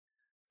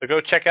 So go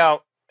check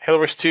out Halo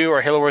Wars 2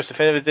 or Halo Wars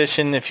Definitive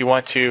Edition if you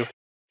want to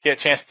get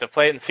a chance to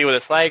play it and see what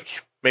it's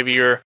like. Maybe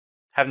you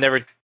have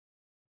never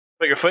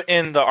put your foot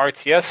in the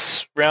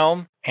RTS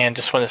realm and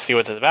just want to see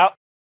what it's about.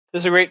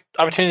 This is a great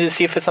opportunity to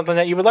see if it's something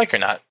that you would like or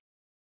not.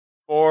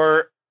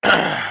 For,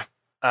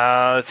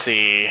 let's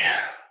see,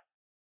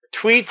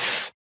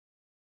 tweets,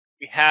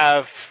 we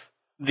have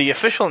the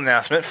official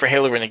announcement for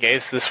Halo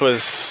Renegades. This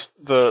was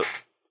a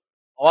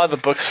lot of the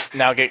books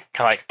now get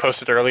kind of like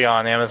posted early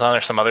on Amazon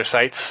or some other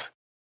sites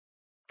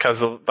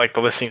because of like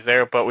the listings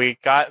there, but we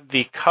got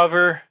the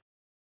cover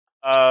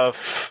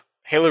of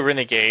Halo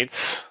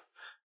Renegades.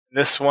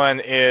 This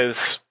one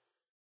is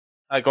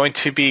going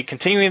to be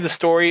continuing the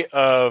story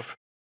of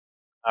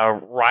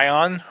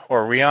Ryan,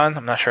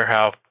 I'm not sure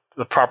how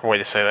the proper way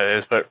to say that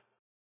is, but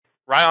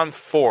Ryan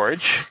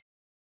Forge.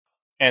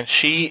 And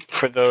she,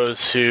 for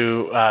those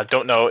who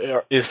don't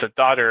know, is the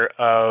daughter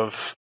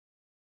of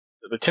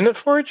Lieutenant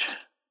Forge?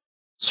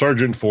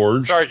 Sergeant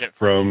Forge. Sergeant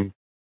from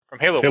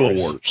Halo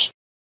Wars.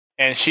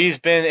 And she's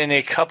been in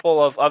a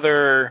couple of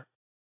other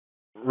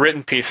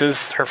written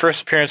pieces. Her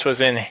first appearance was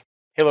in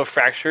Halo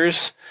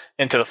Fractures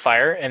Into the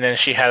Fire, and then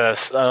she had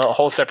a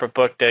whole separate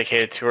book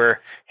dedicated to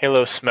her,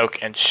 Halo Smoke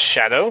and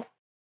Shadow.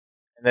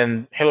 And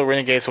then Halo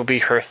Renegades will be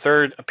her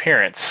third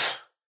appearance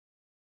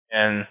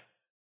in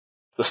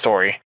the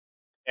story.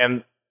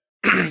 And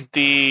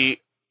the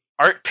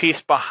art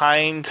piece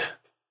behind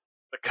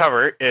the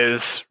cover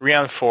is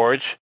Rion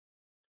Forge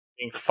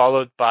being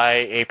followed by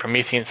a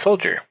Promethean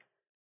soldier.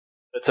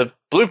 It's a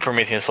blue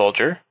Promethean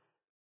soldier.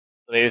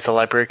 Maybe it's a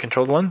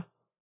library-controlled one?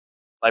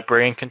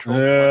 Librarian-controlled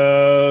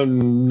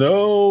one?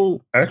 No.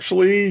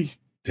 Actually,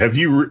 have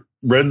you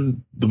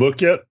read the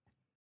book yet?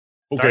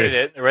 Okay. Started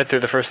it. I read through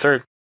the first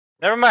third.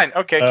 Never mind.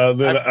 Okay.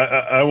 Then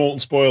I won't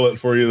spoil it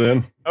for you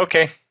then.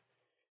 Okay.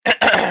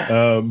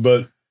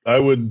 But I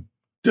would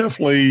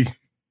definitely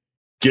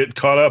get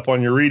caught up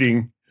on your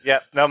reading.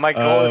 Yeah. No, my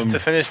goal is to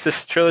finish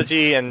this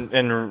trilogy and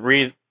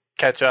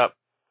catch up.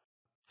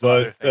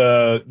 But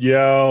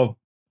yeah,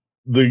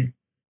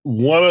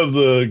 one of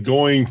the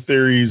going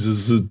theories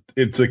is that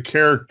it's a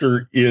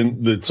character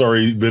that's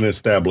already been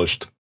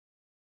established.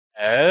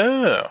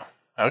 Oh,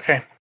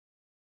 okay.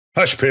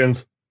 Hush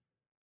pins.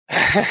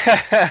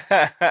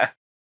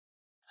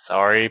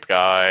 Sorry,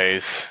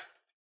 guys.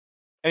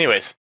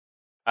 Anyways,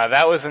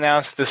 that was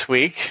announced this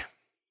week.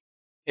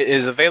 It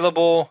is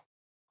available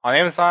on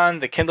Amazon.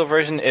 The Kindle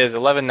version is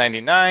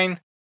 $11.99.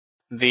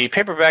 The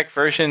paperback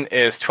version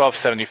is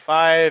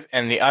 $12.75,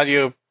 and the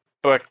audio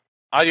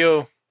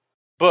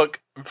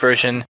book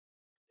version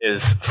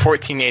is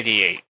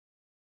 $14.88. I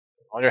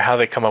wonder how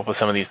they come up with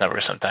some of these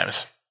numbers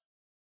sometimes.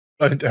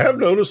 I have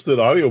noticed that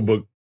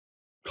audiobook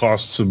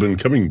costs have been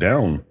coming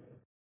down.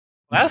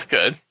 That's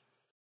good.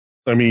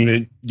 I mean,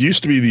 it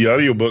used to be the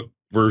audiobook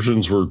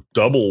versions were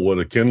double what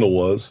a Kindle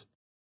was.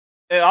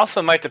 It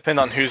also might depend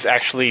on who's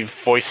actually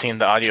voicing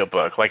the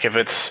audiobook. Like if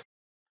it's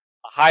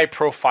a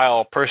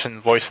high-profile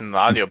person voicing the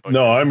audiobook.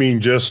 No, I mean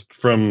just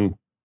from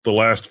the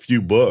last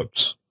few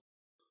books.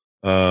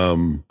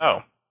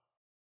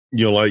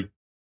 Like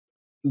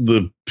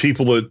the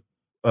people that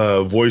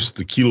voiced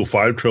the Kilo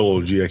 5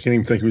 trilogy. I can't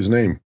even think of his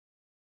name.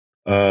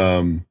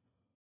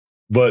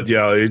 But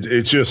yeah,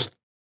 it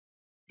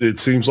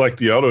seems like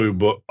the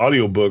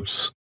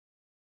audiobooks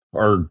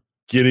are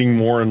getting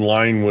more in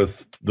line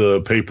with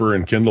the paper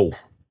and Kindle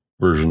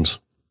versions.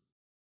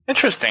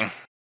 Interesting.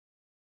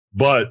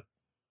 But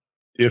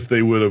if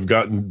they would have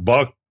gotten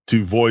Buck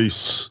to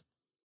voice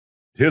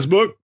his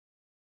book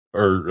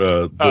or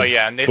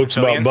Nathan books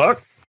Fillion. about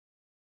Buck,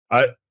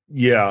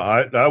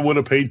 I would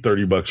have paid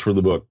 $30 for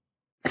the book.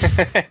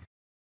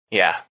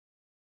 Yeah.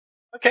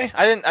 Okay,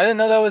 I didn't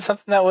know that was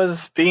something that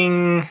was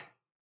being, I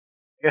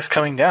guess,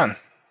 coming down.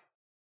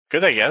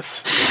 Good, I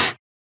guess.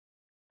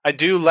 I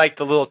do like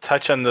the little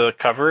touch on the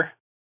cover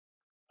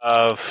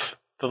of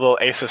the little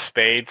Ace of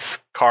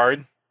Spades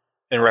card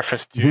in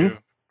reference to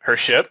her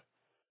ship.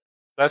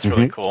 That's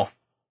really cool.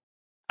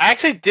 I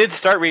actually did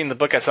start reading the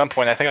book at some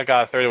point. I think I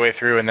got a third of the way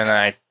through, and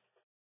then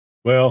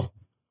Well,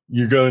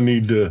 you're going to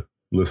need to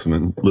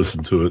listen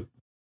to it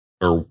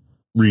or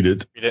read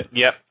it. Read it.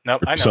 Yep.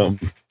 Nope. I know.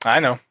 Something. I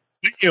know.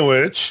 Speaking of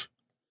which,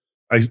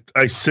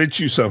 I sent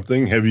you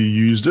something. Have you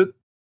used it?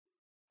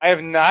 I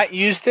have not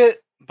used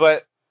it,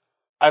 but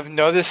I've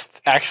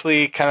noticed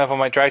actually kind of on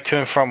my drive to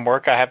and from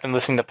work, I have been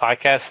listening to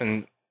podcasts,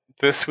 and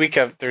this week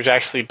there's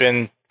actually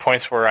been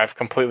points where I've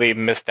completely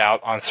missed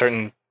out on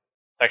certain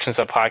sections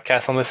of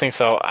podcasts I'm listening.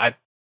 So as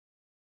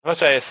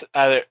much as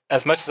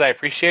I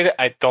appreciate it,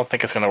 I don't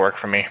think it's going to work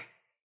for me.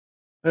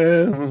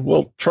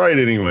 Well, try it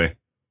anyway.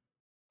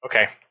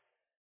 Okay.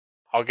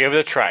 I'll give it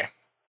a try.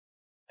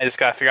 I just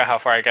got to figure out how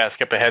far I got to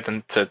skip ahead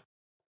and to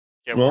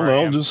get where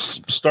I am.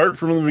 Just start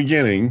from the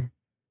beginning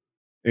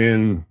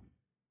and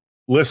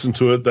listen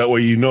to it. That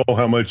way you know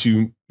how much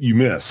you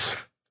miss.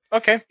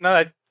 Okay. No,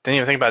 I didn't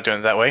even think about doing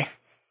it that way.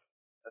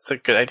 That's a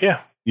good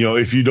idea.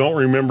 If you don't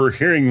remember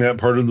hearing that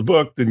part of the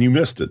book, then you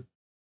missed it.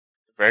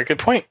 Very good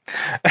point.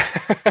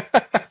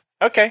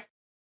 Okay.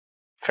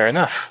 Fair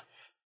enough.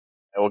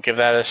 I will give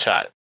that a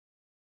shot.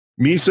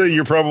 Misa,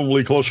 you're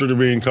probably closer to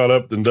being caught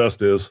up than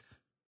Dust is.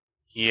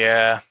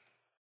 Yeah.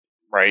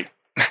 Right.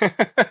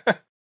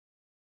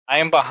 I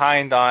am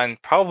behind on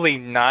probably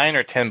 9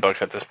 or 10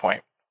 books at this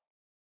point.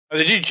 Oh,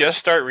 did you just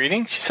start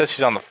reading? She says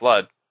she's on the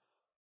flood.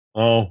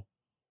 Oh.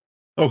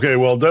 Okay,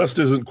 well, Dust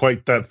isn't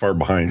quite that far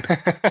behind.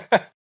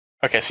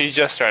 Okay, so you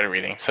just started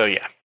reading, so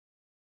yeah.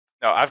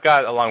 No, I've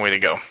got a long way to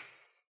go.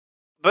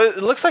 But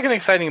it looks like an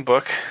exciting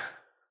book.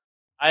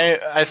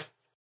 That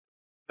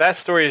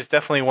story is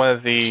definitely one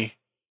of the...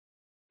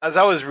 As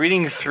I was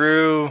reading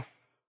through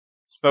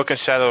Smoke and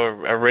Shadow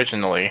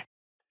originally,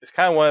 it's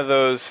kind of one of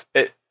those...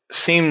 It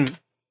seemed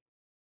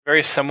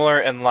very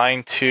similar in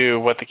line to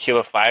what the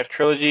Kilo 5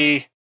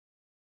 trilogy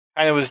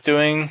kind of was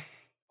doing.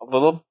 A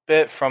little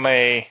bit from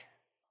a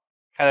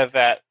kind of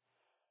that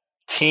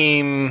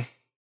team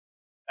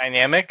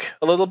dynamic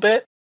a little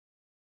bit.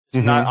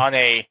 It's not on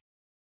a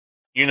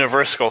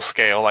universal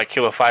scale like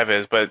Kilo 5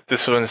 is, but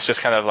this one's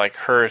just kind of like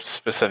her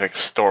specific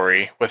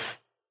story with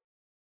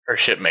her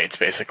shipmates,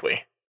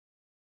 basically.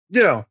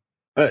 Yeah,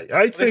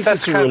 I think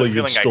that's it's a kind of the really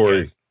good feeling I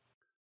story.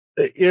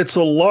 It's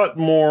a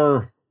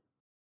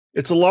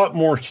lot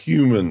more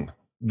human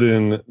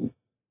than,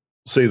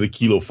 say, the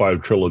Kilo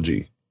 5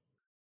 trilogy.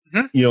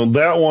 Mhm. You know,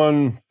 that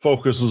one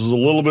focuses a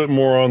little bit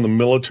more on the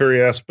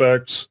military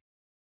aspects,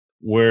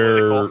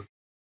 where,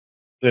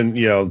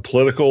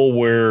 political,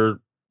 where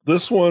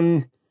this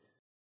one,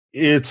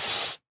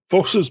 it's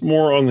focuses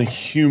more on the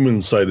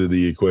human side of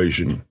the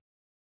equation.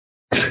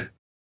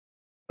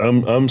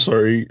 I'm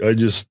sorry.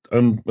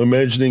 I'm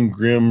imagining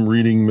Grimm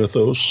reading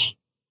Mythos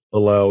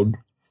aloud.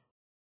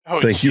 Oh,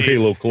 Thank you,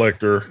 Halo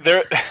Collector.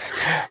 There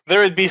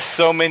would be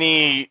so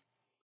many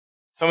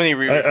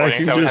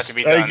re-recordings that would have to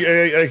be done.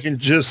 I can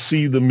just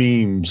see the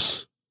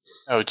memes.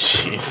 Oh,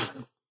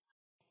 jeez.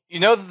 You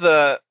know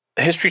the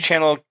History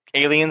Channel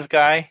Aliens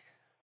guy?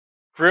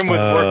 Grimm would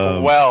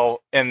work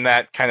well in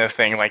that kind of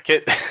thing. Like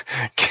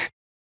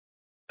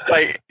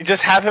like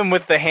just have him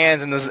with the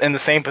hands in the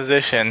same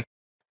position,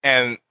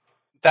 and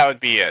that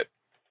would be it.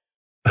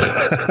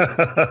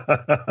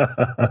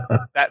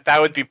 That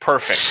would be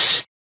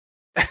perfect.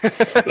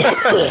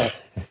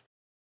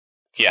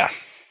 Yeah.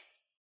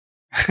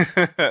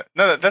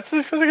 No, that's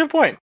a good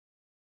point.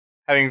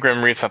 Having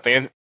Grimm read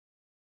something.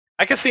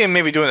 I could see him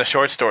maybe doing a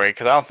short story,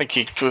 because I don't think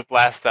he would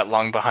last that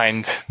long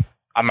behind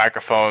a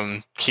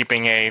microphone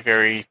keeping a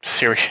very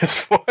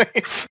serious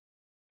voice.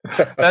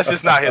 That's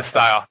just not his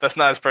style. That's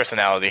not his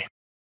personality.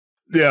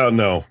 Yeah,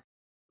 no.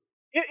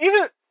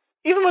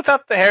 Even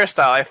without the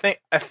hairstyle,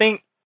 I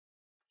think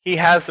he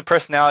has the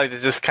personality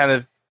to just kind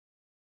of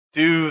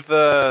do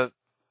the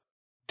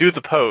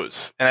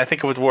pose, and I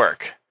think it would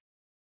work.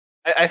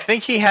 I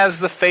think he has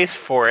the face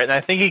for it, and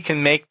I think he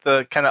can make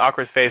the kind of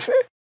awkward face.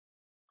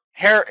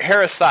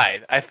 Hair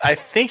aside, I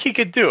think he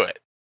could do it.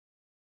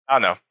 I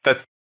don't know.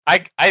 That I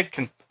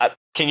can.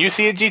 Can you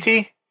see it,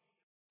 GT?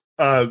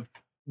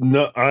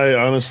 No, I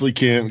honestly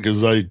can't,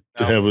 because I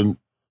haven't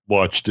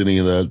watched any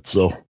of that.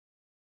 So,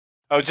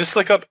 just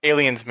look up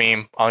aliens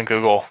meme on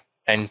Google,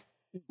 and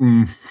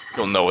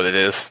you'll know what it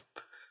is.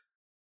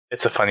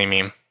 It's a funny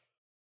meme.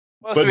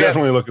 But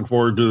definitely looking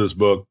forward to this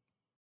book.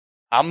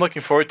 I'm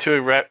looking forward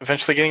to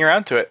eventually getting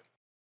around to it.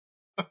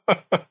 All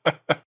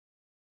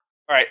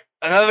right,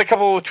 another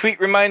couple of tweet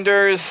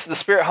reminders. The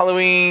Spirit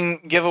Halloween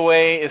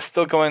giveaway is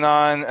still going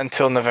on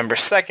until November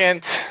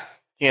 2nd.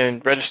 You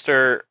can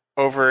register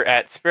over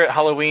at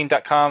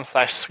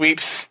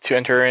spirithalloween.com/sweeps to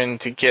enter in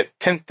to get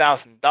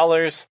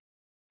 $10,000.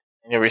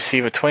 And you'll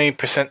receive a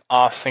 20%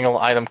 off single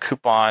item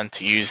coupon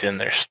to use in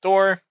their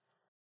store.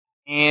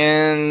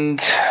 And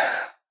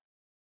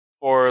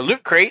for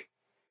Loot Crate,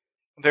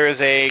 there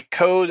is a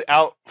code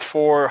out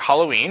for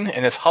Halloween,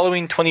 and it's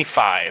Halloween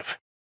 25.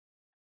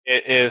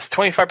 It is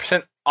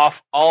 25%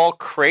 off all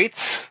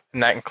crates,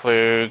 and that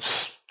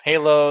includes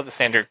Halo, the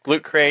standard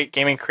Loot Crate,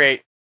 Gaming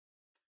Crate,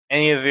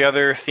 any of the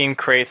other themed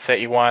crates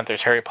that you want.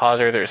 There's Harry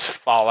Potter, there's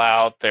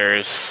Fallout,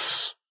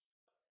 there's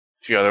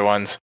a few other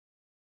ones.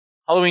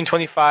 Halloween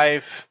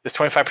 25 is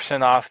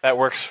 25% off. That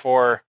works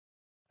for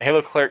the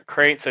Halo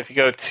crate, so if you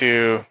go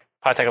to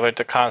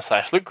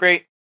podtacular.com/loot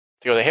crate,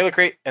 to go to Halo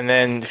crate, and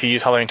then if you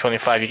use Halloween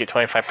 25, you get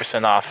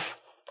 25% off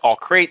all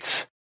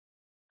crates.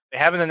 They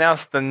haven't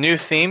announced the new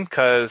theme,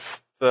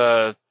 because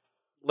the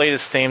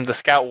latest theme, the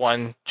Scout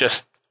one,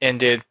 just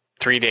ended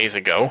 3 days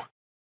ago.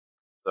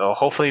 So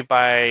hopefully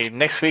by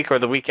next week or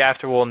the week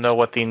after, we'll know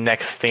what the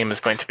next theme is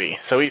going to be.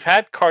 So we've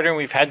had Carter and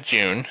we've had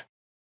June.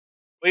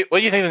 What do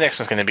you think the next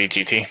one's going to be,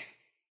 GT?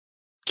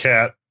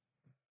 Cat.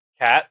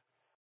 Cat?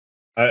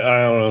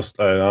 I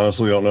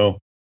honestly don't know.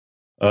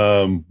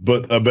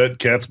 But I bet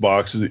Cat's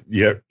box,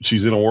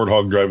 she's in a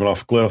warthog driving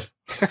off a cliff.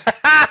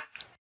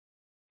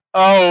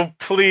 Oh,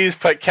 please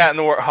put Cat in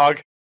the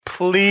warthog.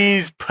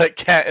 Please put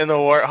Cat in the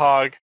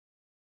warthog.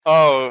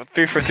 Oh,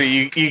 3 for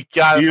 3. You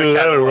gotta put Cat in the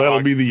warthog.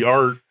 That'll be the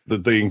art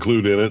that they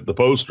include in it, the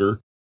poster.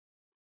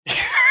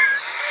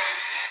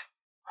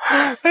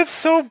 That's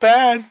so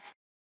bad.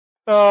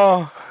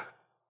 Oh.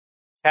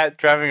 Cat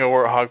driving a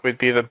warthog would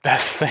be the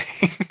best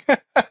thing.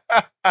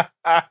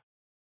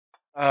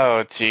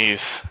 Oh,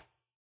 jeez.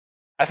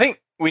 I think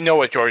we know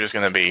what George is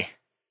going to be.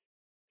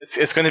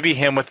 It's going to be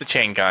him with the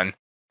chain gun.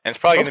 And it's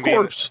probably going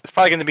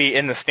to be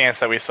in the stance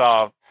that we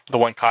saw the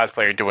one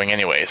cosplayer doing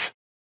anyways.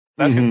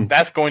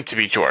 That's going to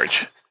be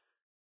George.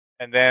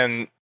 And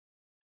then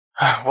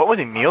what would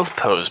Emil's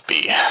pose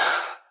be?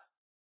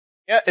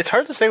 Yeah, it's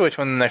hard to say which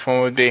one the next one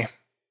would be.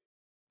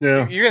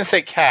 Yeah. You're going to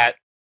say Cat.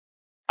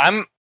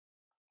 We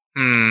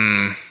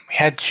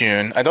had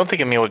June. I don't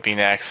think Emil would be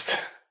next.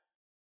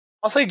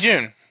 I'll say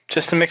June,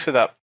 just to mix it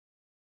up.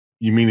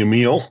 You mean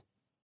Emil?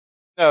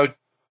 No.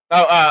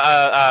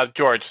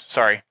 George.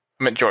 Sorry. I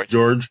meant George.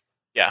 George?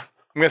 Yeah.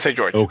 I'm going to say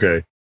George.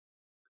 Okay.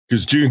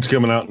 Because June's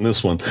coming out in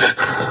this one.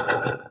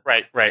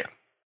 Right.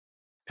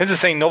 His is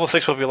saying Noble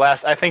 6 will be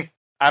last. I think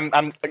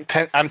I'm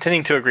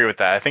tending to agree with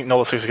that. I think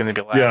Noble 6 is going to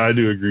be last. Yeah, I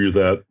do agree with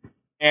that.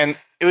 And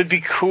it would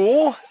be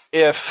cool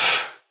if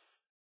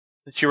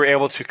you were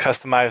able to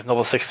customize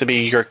Noble 6 to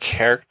be your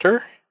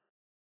character.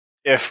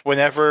 If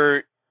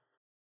whenever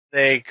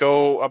they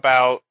go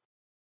about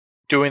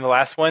doing the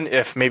last one,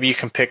 if maybe you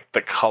can pick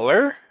the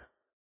color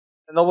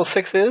the Noble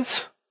 6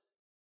 is.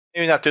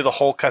 Maybe not do the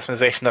whole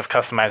customization of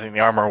customizing the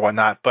armor or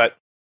whatnot, but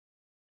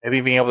maybe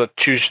being able to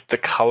choose the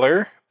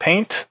color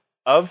paint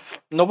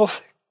of Noble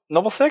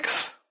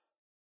 6?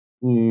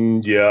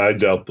 Yeah, I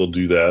doubt they'll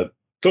do that.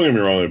 Don't get me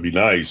wrong, it'd be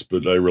nice,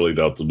 but I really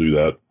doubt they'll do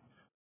that.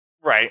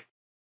 Right.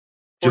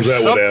 Because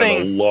that would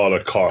add a lot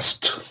of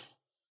cost.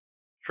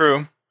 True.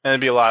 And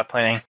it'd be a lot of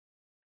planning.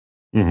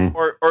 Mm-hmm.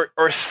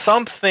 Or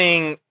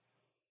something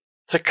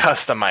to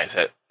customize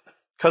it.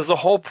 Because the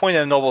whole point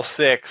of Noble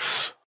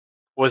 6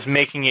 was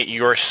making it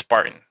your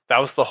Spartan. That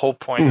was the whole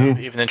point of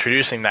even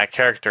introducing that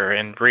character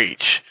in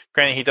Reach.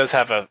 Granted, he does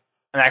have an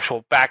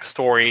actual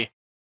backstory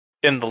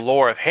in the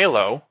lore of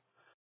Halo,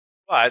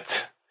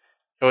 but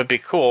it would be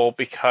cool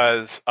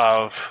because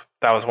of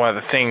that was one of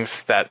the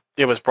things that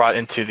it was brought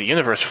into the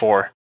universe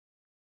for,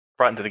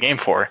 brought into the game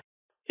for,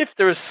 if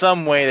there was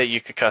some way that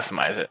you could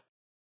customize it.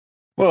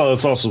 Well,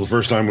 it's also the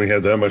first time we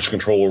had that much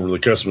control over the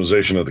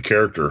customization of the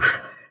character.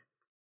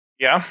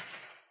 Yeah.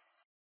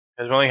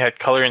 Because we only had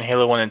color in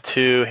Halo 1 and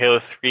 2. Halo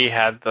 3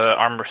 had the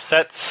armor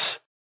sets.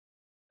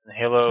 And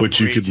Halo Which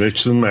 3, you could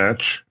mix and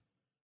match.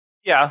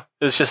 Yeah.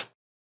 It was just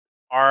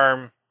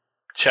arm,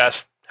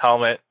 chest,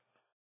 helmet.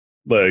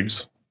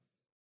 Legs.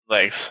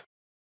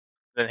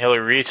 Then Halo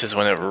Reach is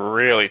when it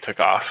really took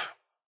off.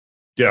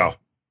 Yeah.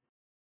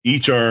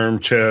 Each arm,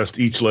 chest,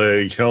 each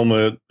leg,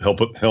 helmet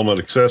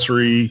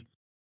accessory,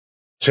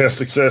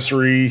 chest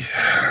accessory.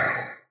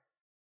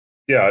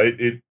 Yeah,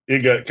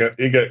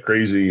 it got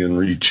crazy in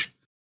Reach.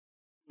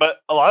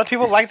 But a lot of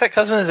people like that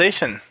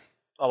customization.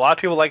 A lot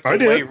of people like the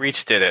way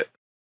Reach did it.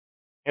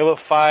 Halo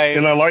 5.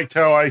 And I liked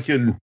how I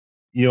could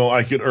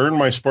earn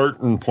my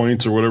Spartan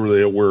points or whatever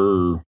they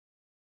were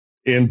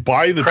and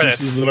buy the credits.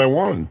 Pieces that I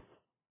wanted.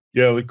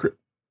 Yeah,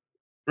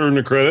 earn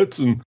the credits,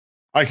 and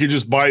I could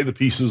just buy the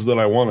pieces that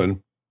I wanted.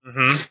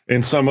 Mm-hmm.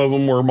 And some of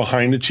them were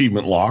behind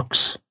achievement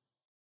locks.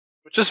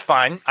 Which is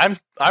fine. I'm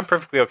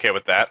perfectly okay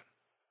with that.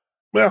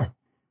 Yeah.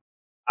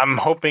 I'm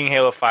hoping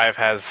Halo 5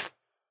 has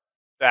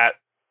that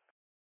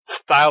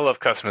style of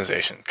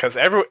customization, because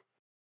a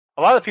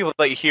lot of people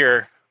that you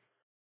hear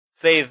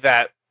say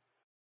that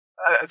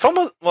it's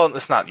almost, well,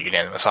 it's not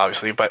unanimous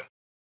obviously, but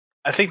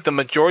I think the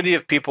majority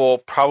of people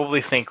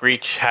probably think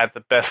Reach had the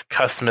best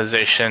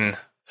customization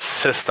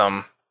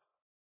system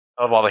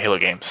of all the Halo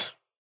games.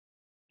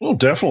 Well,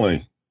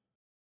 definitely.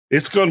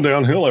 It's gone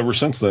downhill ever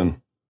since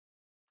then.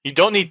 You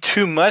don't need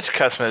too much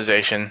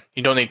customization.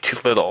 You don't need too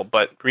little,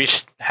 but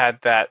Reach had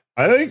that.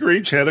 I think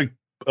Reach had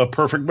a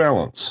perfect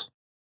balance.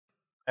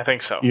 I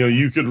think so.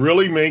 You could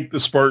really make the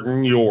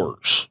Spartan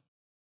yours.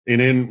 And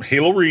in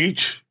Halo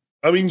Reach,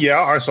 I mean, yeah,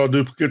 I saw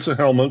duplicates of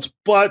helmets,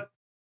 but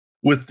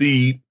with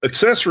the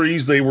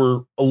accessories, they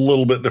were a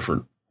little bit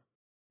different.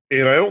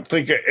 And I don't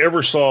think I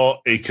ever saw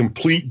a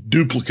complete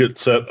duplicate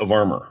set of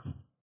armor,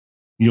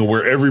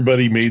 where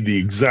everybody made the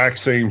exact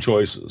same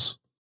choices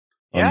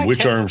on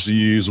which arms to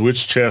use,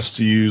 which chest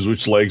to use,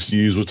 which legs to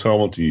use, which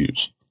helmet to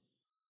use.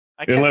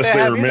 Unless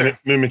they were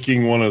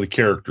mimicking one of the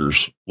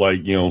characters,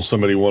 like,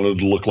 somebody wanted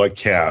to look like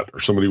Kat or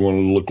somebody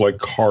wanted to look like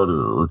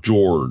Carter or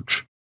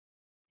George.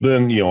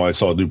 Then, I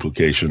saw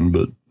duplication,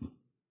 but...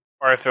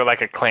 Or if they're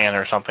like a clan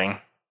or something.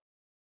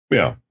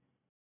 Yeah.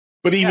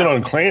 But even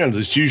on clans,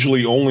 it's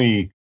usually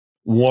only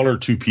one or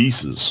two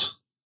pieces.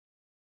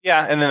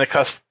 Yeah, and then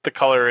the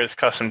color is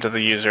custom to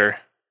the user.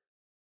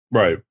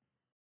 Right.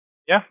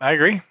 Yeah, I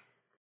agree.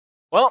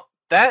 Well,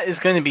 that is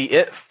going to be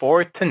it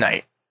for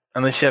tonight.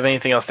 Unless you have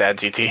anything else to add,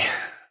 GT.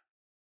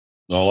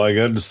 All I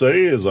got to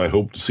say is I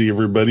hope to see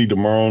everybody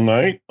tomorrow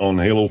night on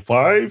Halo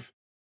 5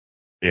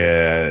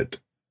 at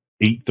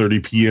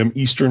 8:30 p.m.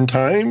 Eastern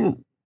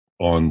Time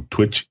on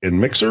Twitch and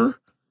Mixer.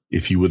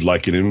 If you would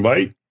like an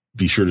invite,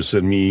 be sure to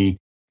send me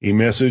a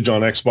message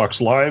on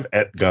Xbox Live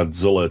at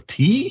Godzilla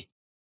T,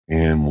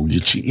 and we'll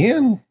get you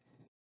in.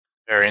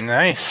 Very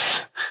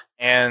nice.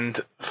 And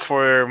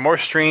for more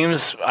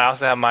streams, I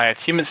also have my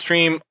achievement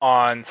stream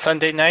on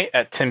Sunday night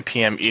at 10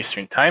 p.m.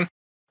 Eastern Time.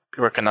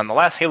 Be working on the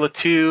last Halo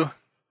 2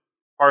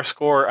 par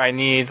score I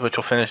need, which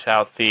will finish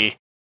out the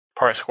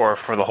par score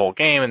for the whole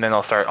game, and then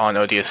I'll start on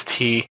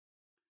ODST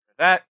for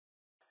that.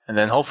 And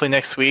then hopefully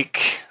next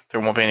week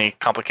there won't be any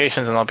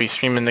complications, and I'll be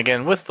streaming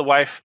again with the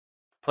wife,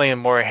 playing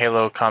more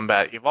Halo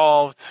Combat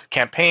Evolved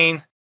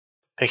campaign,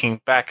 picking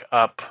back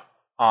up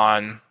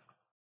on...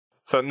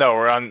 So, no,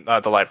 we're on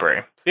the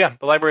library. So, yeah,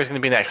 the library is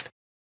going to be next.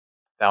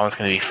 That one's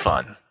going to be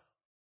fun.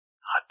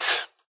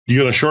 You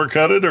going to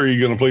shortcut it, or are you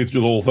going to play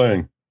through the whole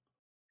thing?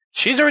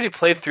 She's already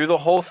played through the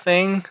whole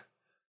thing.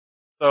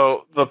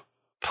 So, the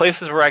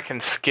places where I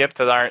can skip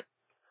that aren't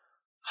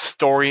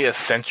story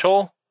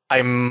essential,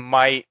 I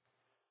might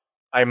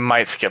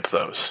skip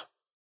those.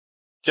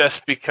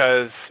 Just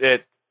because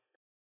it's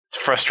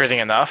frustrating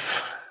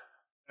enough.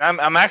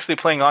 I'm actually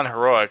playing on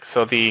Heroic,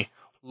 so the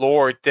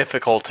lore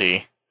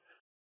difficulty...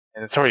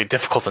 And it's already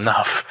difficult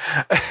enough.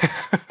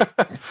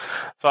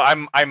 So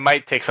I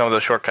might take some of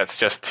those shortcuts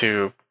just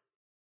to...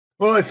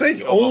 Well, I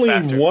think only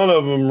one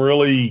of them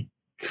really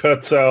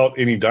cuts out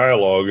any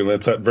dialogue, and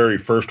that's that very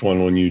first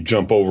one when you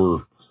jump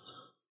over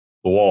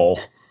the wall.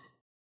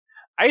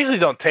 I usually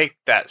don't take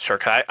that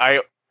shortcut.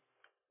 I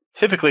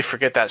typically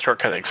forget that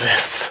shortcut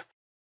exists.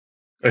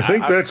 I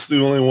think that's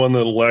the only one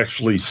that'll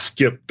actually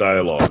skip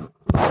dialogue.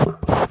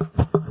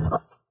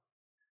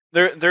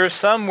 There's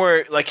some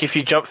where, like, if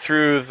you jump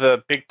through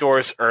the big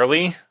doors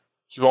early,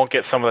 you won't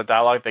get some of the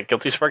dialogue that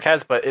Guilty Spark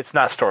has, but it's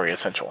not story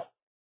essential.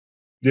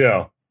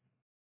 Yeah.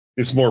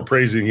 It's more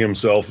praising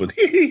himself and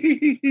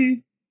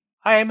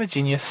I am a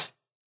genius.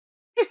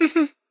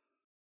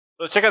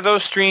 So check out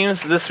those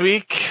streams this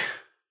week.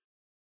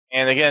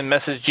 And again,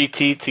 message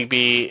GT to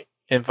be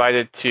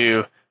invited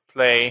to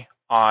play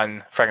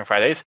on Fracking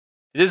Fridays.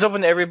 It is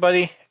open to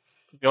everybody.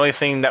 The only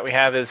thing that we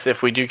have is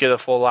if we do get a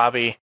full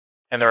lobby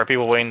and there are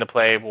people waiting to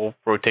play, we'll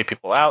rotate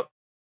people out.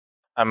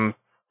 I'm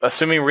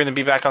assuming we're going to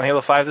be back on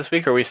Halo 5 this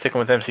week, or are we sticking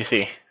with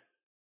MCC?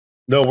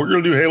 No, we're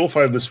going to do Halo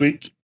 5 this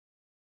week.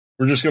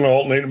 We're just going to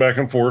alternate it back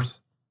and forth.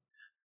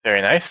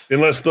 Very nice.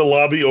 Unless the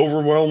lobby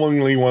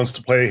overwhelmingly wants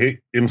to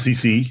play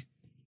MCC.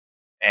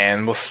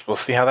 And we'll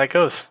see how that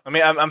goes. I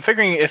mean, I'm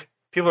figuring if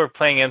people are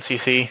playing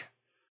MCC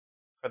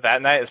for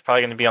that night, it's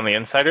probably going to be on the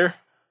Insider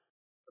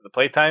for the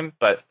playtime,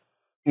 but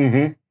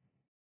yeah,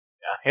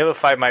 Halo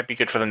 5 might be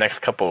good for the next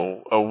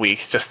couple of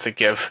weeks just to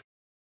give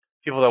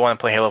people that want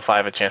to play Halo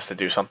 5 a chance to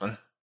do something.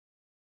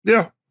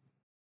 Yeah.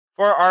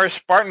 For our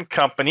Spartan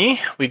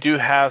company, we do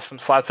have some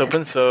slots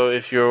open, so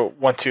if you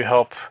want to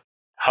help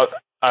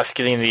us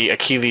getting the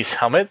Achilles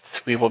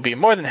helmet, we will be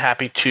more than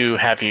happy to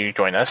have you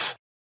join us.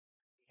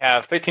 We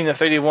have 13 to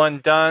 31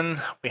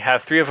 done. We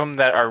have 3 of them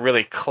that are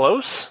really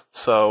close,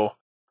 so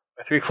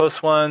the 3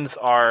 close ones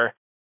are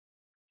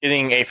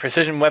getting a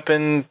precision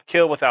weapon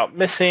kill without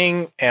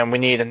missing, and we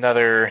need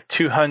another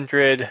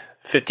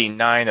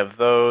 259 of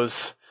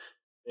those.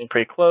 Getting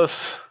pretty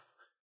close.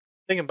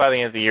 Thinking by the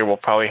end of the year we'll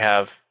probably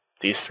have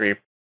these 3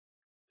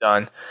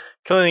 done.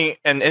 Killing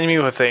an enemy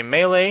with a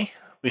melee,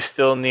 we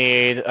still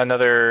need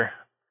another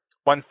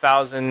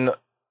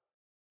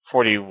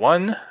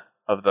 1,041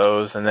 of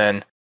those, and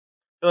then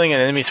killing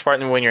an enemy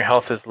Spartan when your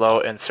health is low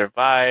and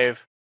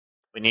survive,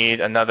 we need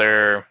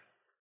another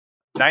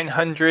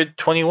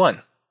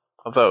 921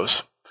 of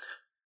those.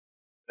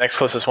 Next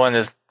closest one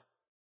is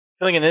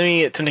killing an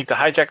enemy attempting to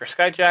hijack or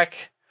skyjack,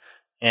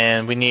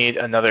 and we need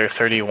another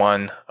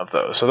 31 of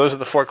those. So those are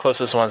the 4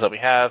 closest ones that we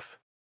have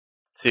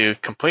to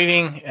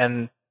completing,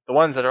 and the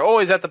ones that are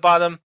always at the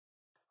bottom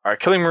are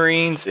killing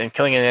Marines and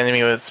killing an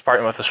enemy with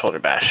Spartan with a shoulder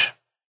bash.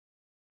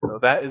 So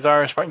that is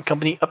our Spartan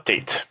Company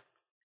update.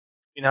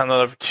 You can head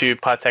over to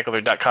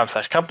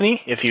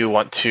podtacular.com/company if you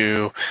want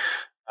to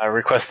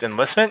request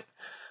enlistment.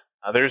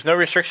 There's no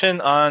restriction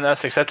on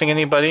us accepting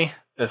anybody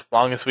as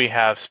long as we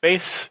have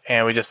space,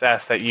 and we just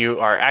ask that you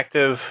are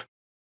active,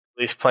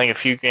 at least playing a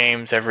few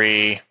games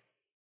every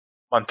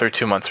month or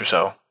 2 months or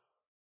so.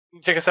 You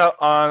can check us out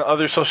on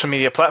other social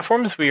media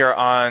platforms. We are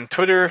on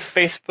Twitter,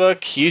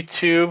 Facebook,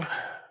 YouTube,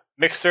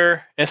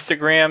 Mixer,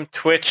 Instagram,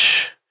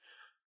 Twitch.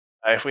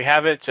 If we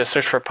have it, just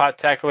search for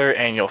Podtacular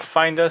and you'll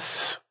find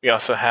us. We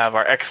also have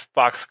our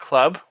Xbox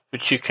Club,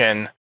 which you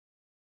can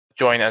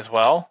join as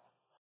well.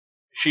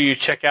 Make sure you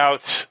check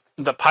out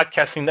the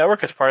Podcasting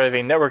Network as part of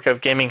a network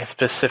of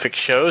gaming-specific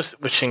shows,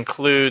 which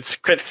includes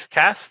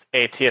Criticscast,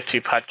 a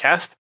TF2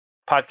 podcast,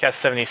 Podcast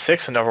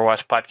 76, an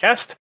Overwatch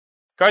podcast,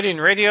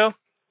 Guardian Radio,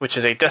 which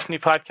is a Destiny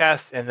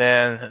podcast, and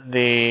then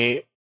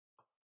the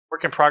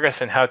Work in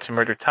Progress and How to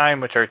Murder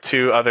Time, which are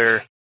 2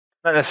 other,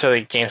 not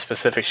necessarily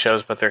game-specific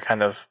shows, but they're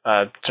kind of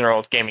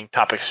general gaming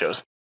topic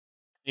shows.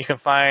 You can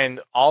find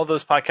all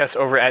those podcasts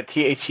over at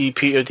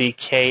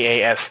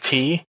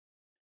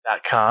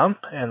thepodcast.com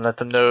and let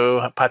them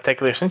know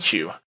Podtacular sent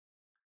you.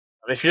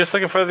 But if you're just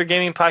looking for other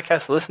gaming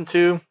podcasts to listen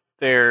to,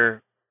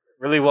 they're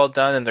really well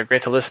done and they're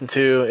great to listen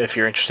to. If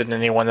you're interested in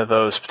any one of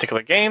those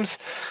particular games,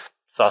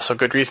 it's also a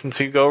good reason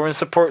to go over and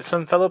support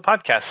some fellow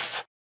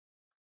podcasts.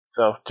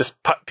 So just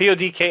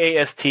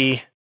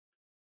PODCAST,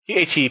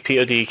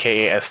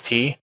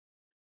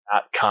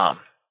 THEPODCAST.com.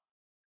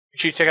 Make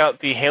sure you check out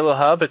the Halo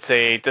Hub. It's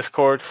a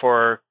Discord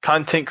for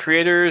content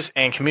creators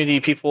and community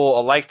people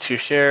alike to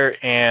share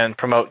and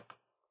promote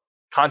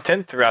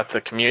content throughout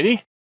the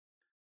community.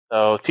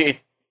 So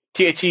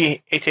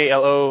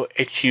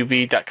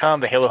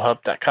THEHALOHUB.com,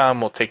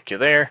 thehalohub.com will take you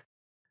there.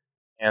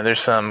 And there's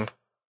some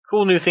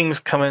cool new things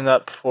coming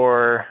up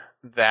for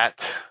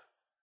that.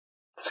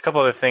 There's a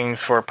couple other things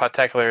for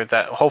Podtacular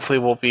that hopefully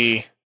we'll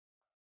be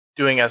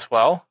doing as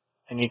well.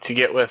 I need to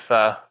get with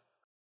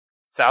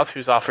South,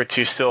 who's offered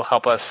to still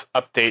help us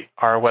update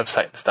our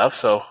website and stuff.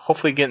 So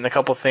hopefully getting a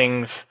couple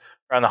things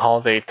around the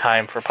holiday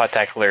time for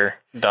Podtacular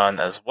done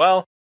as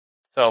well.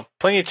 So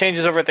plenty of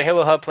changes over at the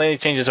Halo Hub, plenty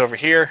of changes over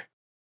here.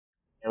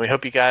 And we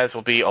hope you guys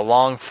will be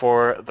along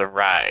for the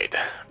ride.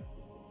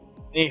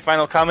 Any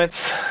final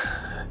comments,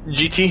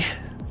 GT?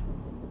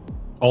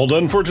 All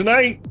done for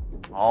tonight.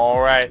 All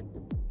right.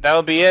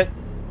 That'll be it.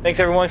 Thanks,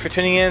 everyone, for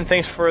tuning in.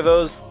 Thanks for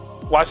those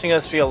watching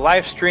us via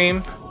live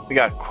stream. We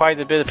got quite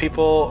a bit of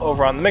people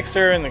over on the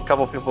Mixer and a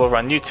couple of people over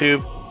on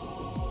YouTube.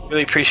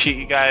 Really appreciate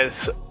you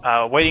guys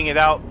waiting it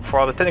out for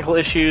all the technical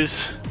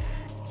issues.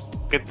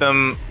 Get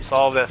them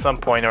solved at some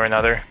point or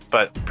another.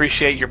 But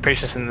appreciate your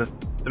patience in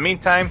the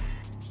meantime.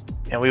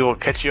 And we will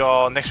catch you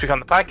all next week on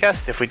the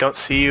podcast if we don't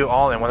see you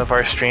all in one of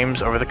our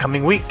streams over the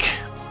coming week.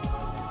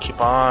 Keep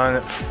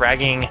on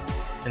fragging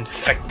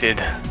infected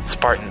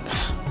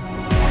Spartans.